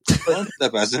Terrence Ross. I wouldn't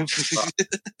put that past him.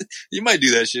 You might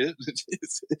do that shit.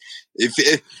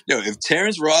 If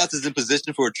Terrence Ross is in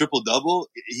position for a triple double,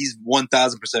 he's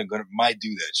 1,000% might do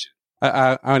that shit.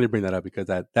 I only bring that up because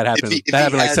that happened. That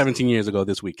happened like 17 years ago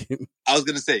this week. I was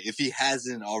gonna say if he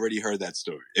hasn't already heard that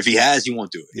story, if he has, he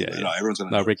won't do it. Yeah, everyone's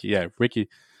gonna. No, Ricky. Yeah, Ricky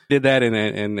did that,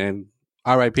 and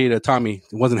R.I.P. to Tommy.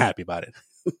 Wasn't happy about it.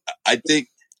 I think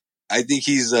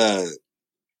he's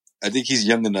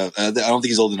young enough. I don't think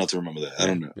he's old enough to remember that. I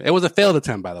don't know. It was a failed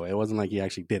attempt, by the way. It wasn't like he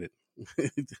actually did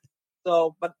it.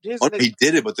 So, but here's the thing. He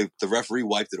did it, but the referee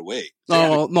wiped it away.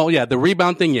 No, the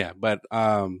rebound thing, yeah. But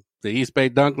the East Bay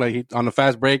dunk, on the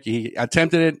fast break, he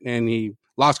attempted it and he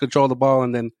lost control of the ball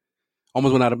and then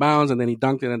almost went out of bounds and then he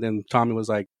dunked it and then Tommy was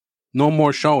like, no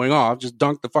more showing off, just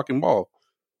dunk the fucking ball.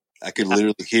 I could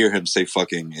literally hear him say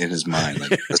 "fucking" in his mind.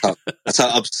 Like, that's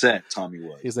how upset Tommy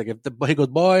was. He's like, he goes,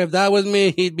 boy, if that was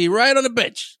me, he'd be right on the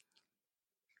bench.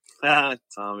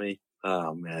 Tommy.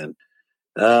 Oh man.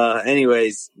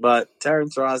 Anyways, but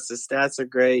Terrence Ross, his stats are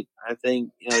great. I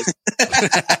think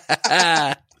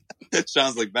It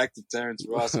sounds like back to Terrence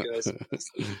Ross, guys.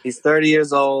 He's 30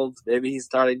 years old. Maybe he's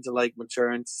starting to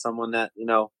mature into someone that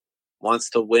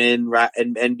wants to win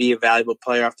and be a valuable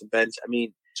player off the bench. I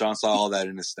mean, Sean saw all that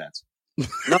in his stats.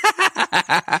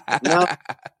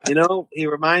 No, he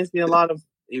reminds me a lot of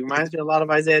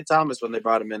Isaiah Thomas when they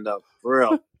brought him in, though. For real.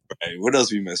 Right. What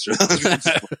else we missed?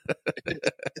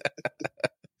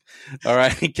 All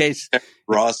right, in case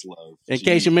Ross love. In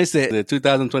case you missed it, the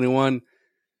 2021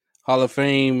 Hall of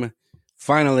Fame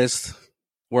finalists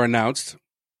were announced,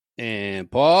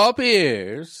 and Paul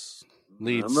Pierce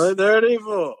leads number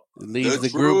 34. Leads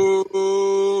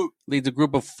the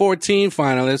group of 14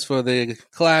 finalists for the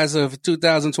class of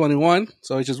 2021.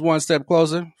 So he's just one step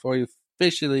closer before he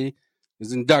officially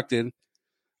is inducted,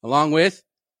 along with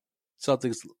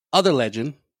Celtics other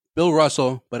legend, Bill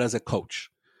Russell, but as a coach.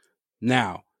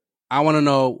 Now, I want to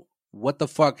know what the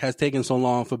fuck has taken so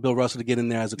long for Bill Russell to get in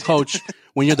there as a coach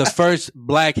when you're the first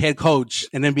black head coach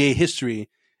in NBA history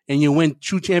and you win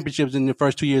 2 championships in the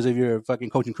first 2 years of your fucking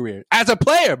coaching career. As a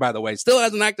player, by the way, still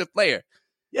as an active player.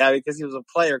 Yeah, because he was a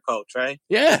player coach, right?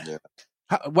 Yeah.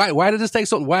 Why did this take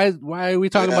so? Why are we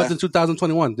talking about this in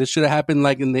 2021? This should have happened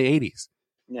in the 80s.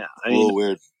 Yeah, I mean,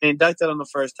 weird. They inducted on the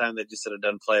first time. They just should have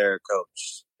done player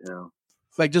coach.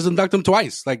 Just induct him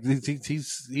twice.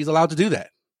 He's allowed to do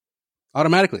that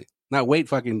automatically, not wait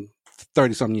fucking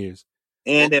 30-something years.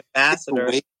 And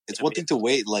ambassador. It's one thing to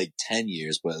wait 10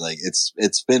 years, but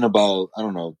it's been about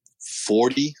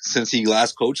 40 since he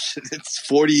last coached. It's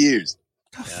 40 years.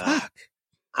 The fuck.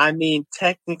 I mean,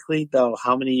 technically, though,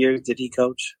 how many years did he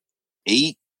coach?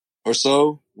 8 or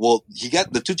so. Well, he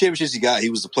got the 2 championships he got. He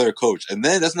was the player coach, and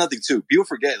then that's nothing too. People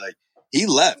forget he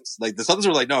left. The Celtics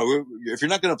were no, if you're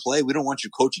not going to play, we don't want you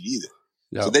coaching either.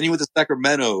 Yep. So then he went to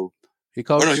Sacramento. He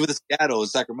coached. He went to Seattle and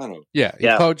Sacramento. Yeah, he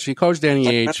coached Danny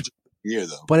Ainge. Year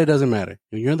though, but it doesn't matter.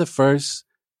 You're the first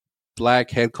black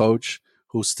head coach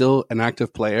who's still an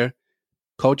active player,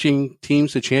 coaching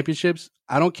teams to championships.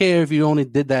 I don't care if you only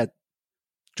did that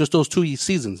just those 2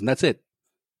 seasons, and that's it.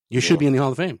 You should be in the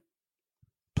Hall of Fame.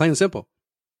 Plain and simple.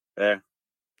 Fair.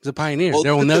 He's a pioneer.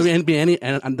 There will never be any,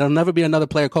 and there'll never be another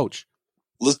player coach.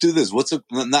 Let's do this.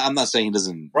 I'm not saying he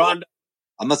doesn't. Rondo.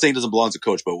 I'm not saying he doesn't belong as a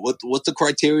coach, but what's the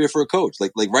criteria for a coach?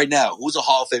 Like right now, who's a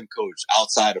Hall of Fame coach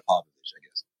outside of Popovich? I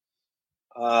guess.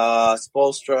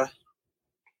 Spoelstra.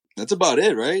 That's about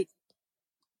it, right?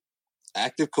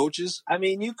 Active coaches. I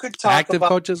mean, you could talk active about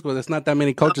coaches. Well, there's not that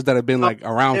many coaches that have been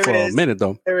around for a minute,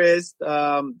 though. There is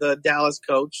the Dallas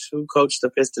coach who coached the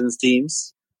Pistons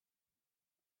teams.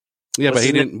 Yeah, but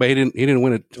he didn't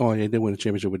win it. Oh, he did win a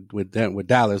championship with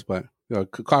Dallas, but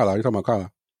Carlisle. You're talking about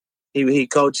Carlisle. He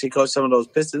coached some of those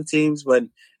Pistons teams when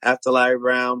after Larry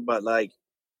Brown, but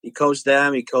he coached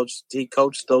them. He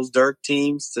coached those Dirk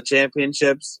teams to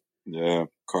championships. Yeah,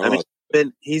 Carlisle. I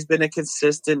mean, he's been a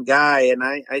consistent guy, and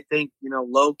I think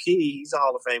low key he's a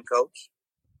Hall of Fame coach.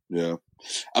 Yeah,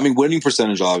 I mean winning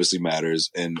percentage obviously matters,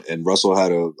 and Russell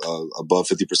had a above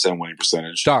 50% winning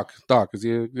percentage. Doc is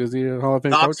he a Hall of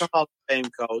Fame Doc's coach? A Hall of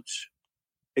Fame coach.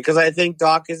 Because I think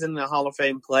Doc isn't a Hall of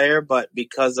Fame player, but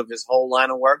because of his whole line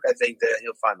of work, I think that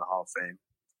he'll find the Hall of Fame.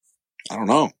 I don't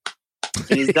know.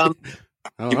 And he's done.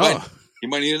 He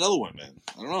might need another one, man.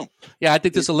 I don't know. Yeah, I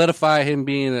think to solidify him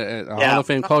being a Hall of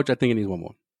Fame coach, I think he needs one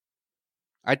more.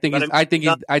 I think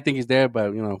he's there, but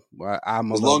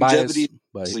I'm a little longevity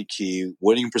biased. Is key.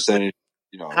 Winning percentage.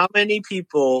 How many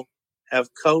people have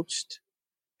coached,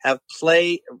 have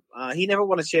played? He never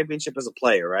won a championship as a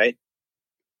player, right?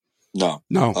 No.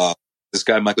 This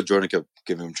guy Michael Jordan kept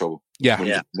giving him trouble.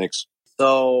 Yeah. Knicks.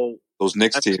 So those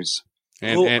Knicks teams.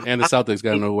 And the Celtics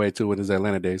got in the way too with his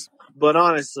Atlanta days. But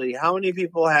honestly, how many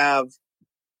people have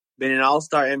been an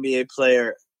all-star NBA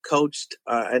player, coached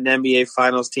an NBA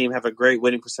Finals team, have a great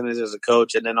winning percentage as a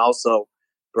coach, and then also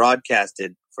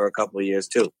broadcasted for a couple of years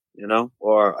too,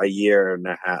 or a year and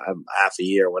half a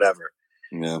year, or whatever.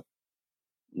 Yeah.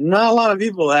 Not a lot of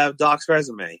people have Doc's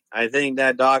resume. I think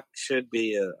that Doc should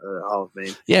be a Hall of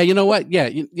Fame. Yeah, you know what?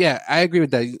 Yeah, I agree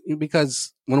with that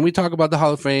because when we talk about the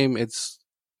Hall of Fame, it's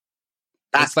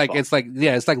like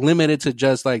limited to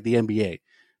just the NBA.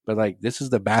 but like this is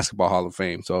the Basketball Hall of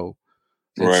Fame, so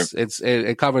Right.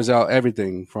 it covers out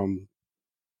everything from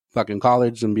fucking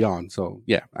college and beyond. So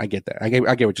yeah, I get that. I get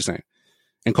what you're saying.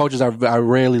 And coaches are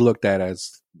rarely looked at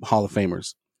as Hall of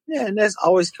Famers. Yeah, and there's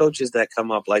always coaches that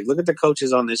come up. Like, look at the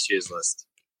coaches on this year's list.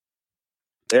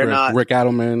 They're not Rick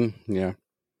Adelman. Yeah,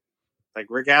 like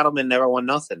Rick Adelman never won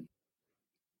nothing.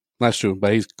 that's true,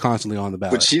 but he's constantly on the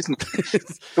ballot. But she's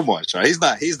come on, Sean. He's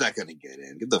not going to get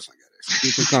in. Get the fuck out of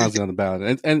here. He's constantly on the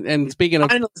ballot. And speaking of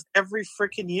finalists, every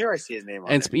freaking year I see his name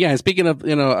on and there. and speaking of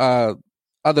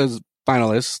others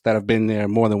finalists that have been there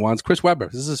more than once, Chris Webber.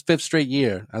 This is his 5th straight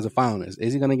year as a finalist.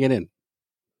 Is he going to get in?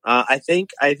 I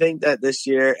think that this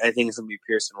year I think it's going to be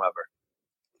Pearson Weber.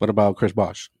 What about Chris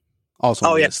Bosh? Also,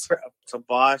 on the list. So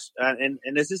Bosh, and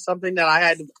this is something that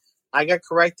I got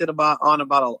corrected about a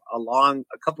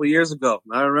couple of years ago.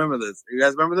 I remember this. You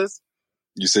guys remember this?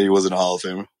 You say he wasn't a Hall of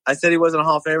Famer? I said he wasn't a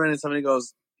Hall of Famer, and somebody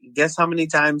goes, guess how many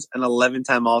times an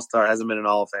 11-time All-Star hasn't been an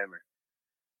Hall of Famer?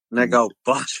 And I go,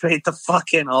 Bosh made the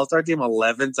fucking All-Star team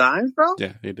 11 times, bro?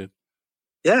 Yeah, he did.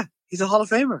 Yeah, he's a Hall of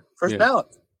Famer. First ballot.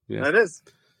 Yeah. That is.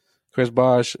 Chris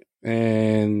Bosh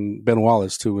and Ben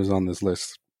Wallace, too, is on this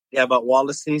list. Yeah, but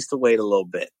Wallace needs to wait a little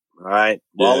bit. All right?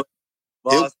 Yeah.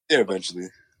 Wallace, He'll there eventually.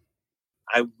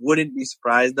 I wouldn't be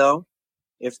surprised, though,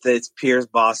 if it's Pierce,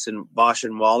 Bosh, and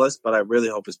Wallace, but I really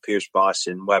hope it's Pierce, Bosh,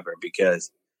 and Weber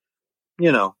because,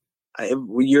 you're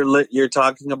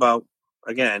talking about,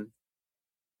 again,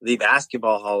 the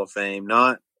Basketball Hall of Fame,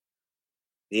 not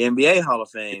the NBA Hall of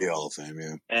Fame. NBA Hall of Fame,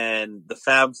 yeah. And the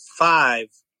Fab Five.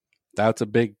 That's a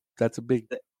big.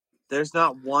 There's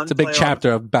not one. It's a big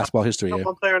chapter of basketball history. There's Yeah. not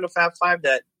one player in the Fab Five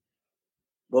that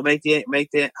will make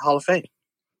the Hall of Fame.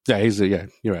 Yeah,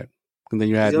 you're right. And then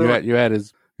you had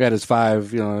his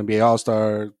 5, NBA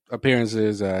All-Star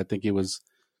appearances. I think he was,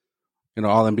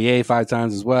 All NBA 5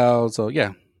 times as well. So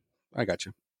yeah, I got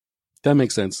you. That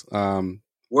makes sense.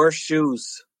 Worst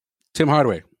shoes. Tim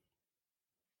Hardaway.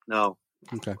 No.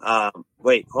 Okay.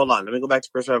 Wait, hold on. Let me go back to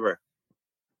Chris Webber.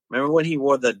 Remember when he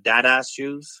wore the Dada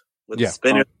shoes with the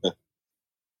spinner? Yeah,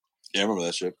 I remember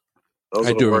that shit.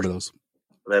 I do remember those.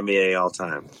 NBA all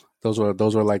time. Those were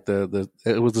like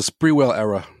it was the Spreewell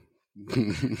era.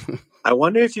 I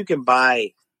wonder if you can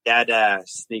buy Dada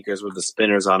sneakers with the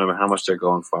spinners on them and how much they're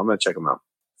going for. I'm gonna check them out.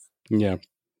 Yeah.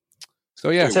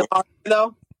 So yeah,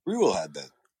 though we will have that.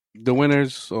 The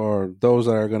winners or those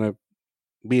that are gonna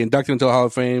be inducted into the Hall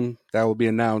of Fame that will be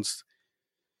announced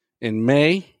in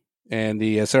May, and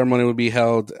the ceremony will be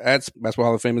held at Basketball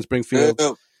Hall of Fame in Springfield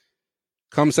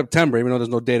come September, even though there's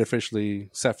no date officially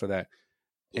set for that.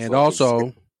 And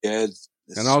also,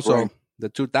 the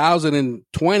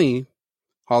 2020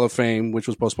 Hall of Fame, which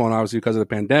was postponed obviously because of the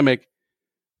pandemic,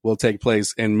 will take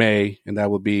place in May, and that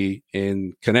will be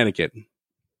in Connecticut.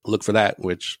 Look for that,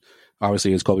 which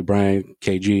obviously is Kobe Bryant,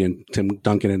 KG, and Tim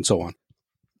Duncan, and so on.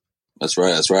 That's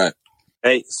right.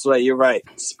 Hey, Slay, you're right.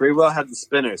 Spreewell had the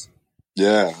spinners.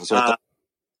 Yeah.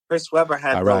 Chris Webber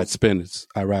had I ride spinners.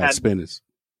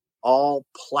 All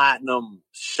platinum,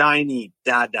 shiny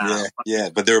Dada.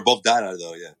 Yeah, but they were both Dada,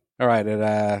 though, yeah. All right,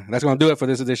 and that's going to do it for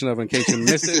this edition of In Case You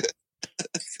Missed It.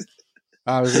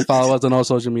 Obviously, follow us on all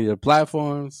social media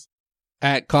platforms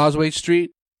at Causeway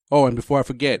Street. Oh, and before I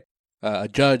forget, a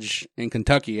judge in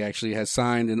Kentucky actually has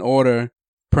signed an order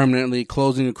permanently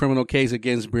closing a criminal case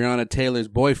against Breonna Taylor's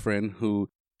boyfriend, who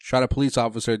shot a police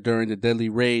officer during the deadly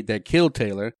raid that killed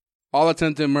Taylor. All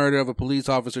attempted murder of a police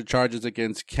officer charges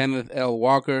against Kenneth L.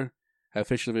 Walker have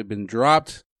officially been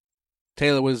dropped.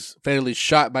 Taylor was fatally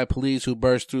shot by police who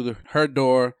burst through her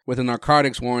door with a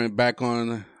narcotics warrant back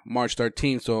on March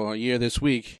 13th, so a year this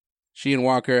week. She and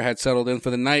Walker had settled in for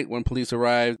the night when police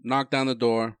arrived, knocked down the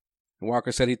door, and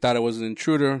Walker said he thought it was an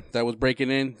intruder that was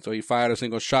breaking in, so he fired a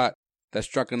single shot that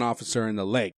struck an officer in the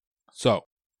leg. So,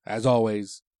 as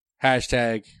always,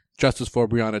 hashtag justice for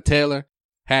Breonna Taylor,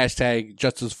 hashtag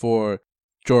justice for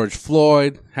George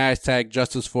Floyd, hashtag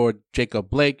justice for Jacob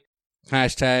Blake,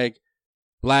 hashtag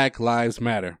Black Lives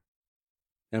Matter.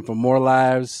 And for more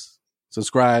lives,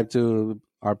 subscribe to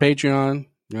our Patreon,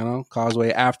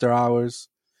 Causeway After Hours.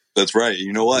 That's right.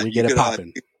 You know what? We get it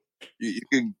popping. You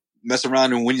can mess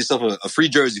around and win yourself a free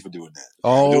jersey for doing that.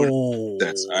 Oh.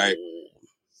 That's all right.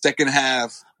 Second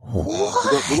half, we're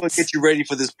going to get you ready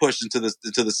for this push into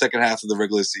the second half of the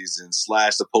regular season /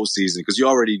 the postseason, because you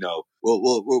already know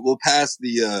we'll pass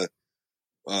the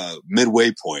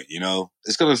midway point.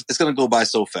 It's gonna go by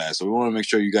so fast. So we want to make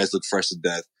sure you guys look fresh to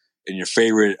death in your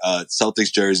favorite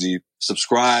Celtics jersey.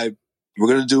 Subscribe. We're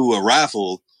gonna do a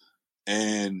raffle,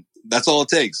 and that's all it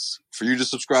takes for you to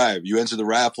subscribe. You enter the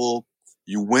raffle,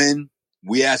 you win.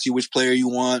 We ask you which player you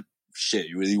want. shit,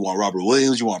 you want Robert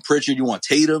Williams, you want Pritchard, you want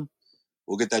Tatum,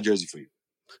 we'll get that jersey for you.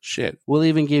 Shit. We'll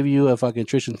even give you a fucking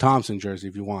Tristan Thompson jersey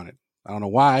if you want it. I don't know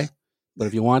why, but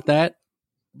if you want that,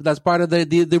 that's part of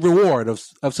the reward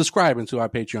of subscribing to our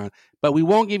Patreon. But we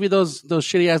won't give you those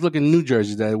shitty ass looking new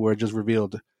jerseys that were just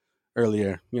revealed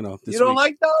earlier. You know, this you don't week.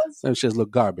 like those? Those shits look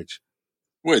garbage.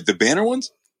 Wait, the banner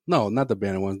ones? No, not the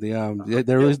banner ones. They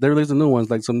released the new ones,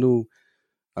 like some new.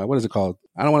 What is it called?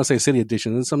 I don't want to say City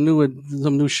Edition. It's some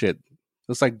new shit.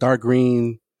 It's like dark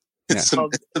green. Yeah. some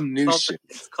new shit.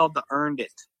 It's called the Earned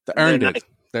It.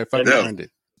 They're fucking earned it.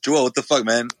 Joel, what the fuck,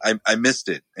 man? I missed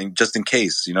it. And just in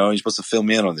case, you're supposed to fill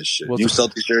me in on this shit. New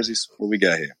Celtics jerseys? What we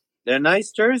got here? They're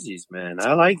nice jerseys, man.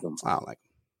 I like them. I don't like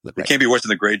them. They can't be worse than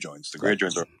the gray joints. The gray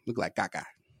joints look like caca.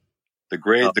 The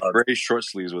gray short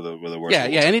sleeves were the worst.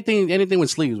 Yeah. Anything with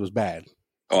sleeves was bad.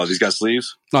 Oh, these got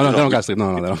sleeves? No, they don't got sleeves.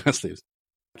 No, they don't got sleeves.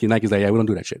 Nike's like, yeah, we don't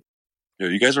do that shit. Yo,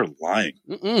 you guys are lying.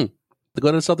 Go to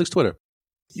the Celtics Twitter.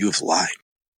 You have lied.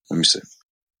 Let me see.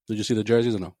 Did you see the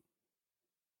jerseys or no?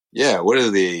 Yeah, what are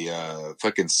the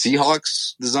fucking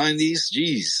Seahawks designed these?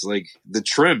 Jeez, like the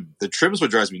trim. The trim's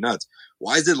what drives me nuts.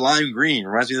 Why is it lime green?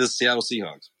 Reminds me of the Seattle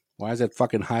Seahawks. Why is that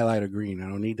fucking highlighter green? I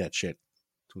don't need that shit.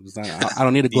 I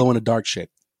don't need a glow in the dark shit.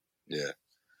 Yeah.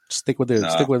 Stick with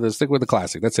the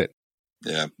classic. That's it.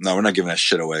 Yeah. No, we're not giving that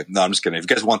shit away. No, I'm just kidding. If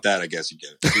you guys want that, I guess you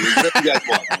get it. Whatever you guys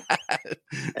want. Man.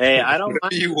 Hey, I don't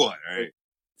Whatever you want, all right?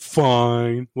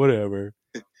 Fine. Whatever.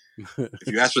 If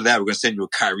you ask for that, we're going to send you a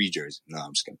Kyrie jersey. No,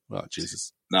 I'm just kidding. Oh,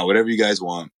 Jesus. No, whatever you guys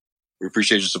want. We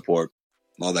appreciate your support.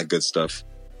 All that good stuff.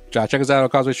 Check us out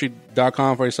at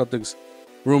CausewayStreet.com for your Celtics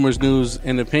rumors, news,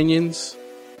 and opinions.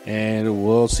 And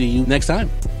we'll see you next time.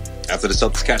 After the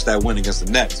Celtics catch that win against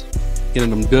the Nets.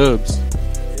 Getting them dubs.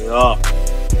 Yeah.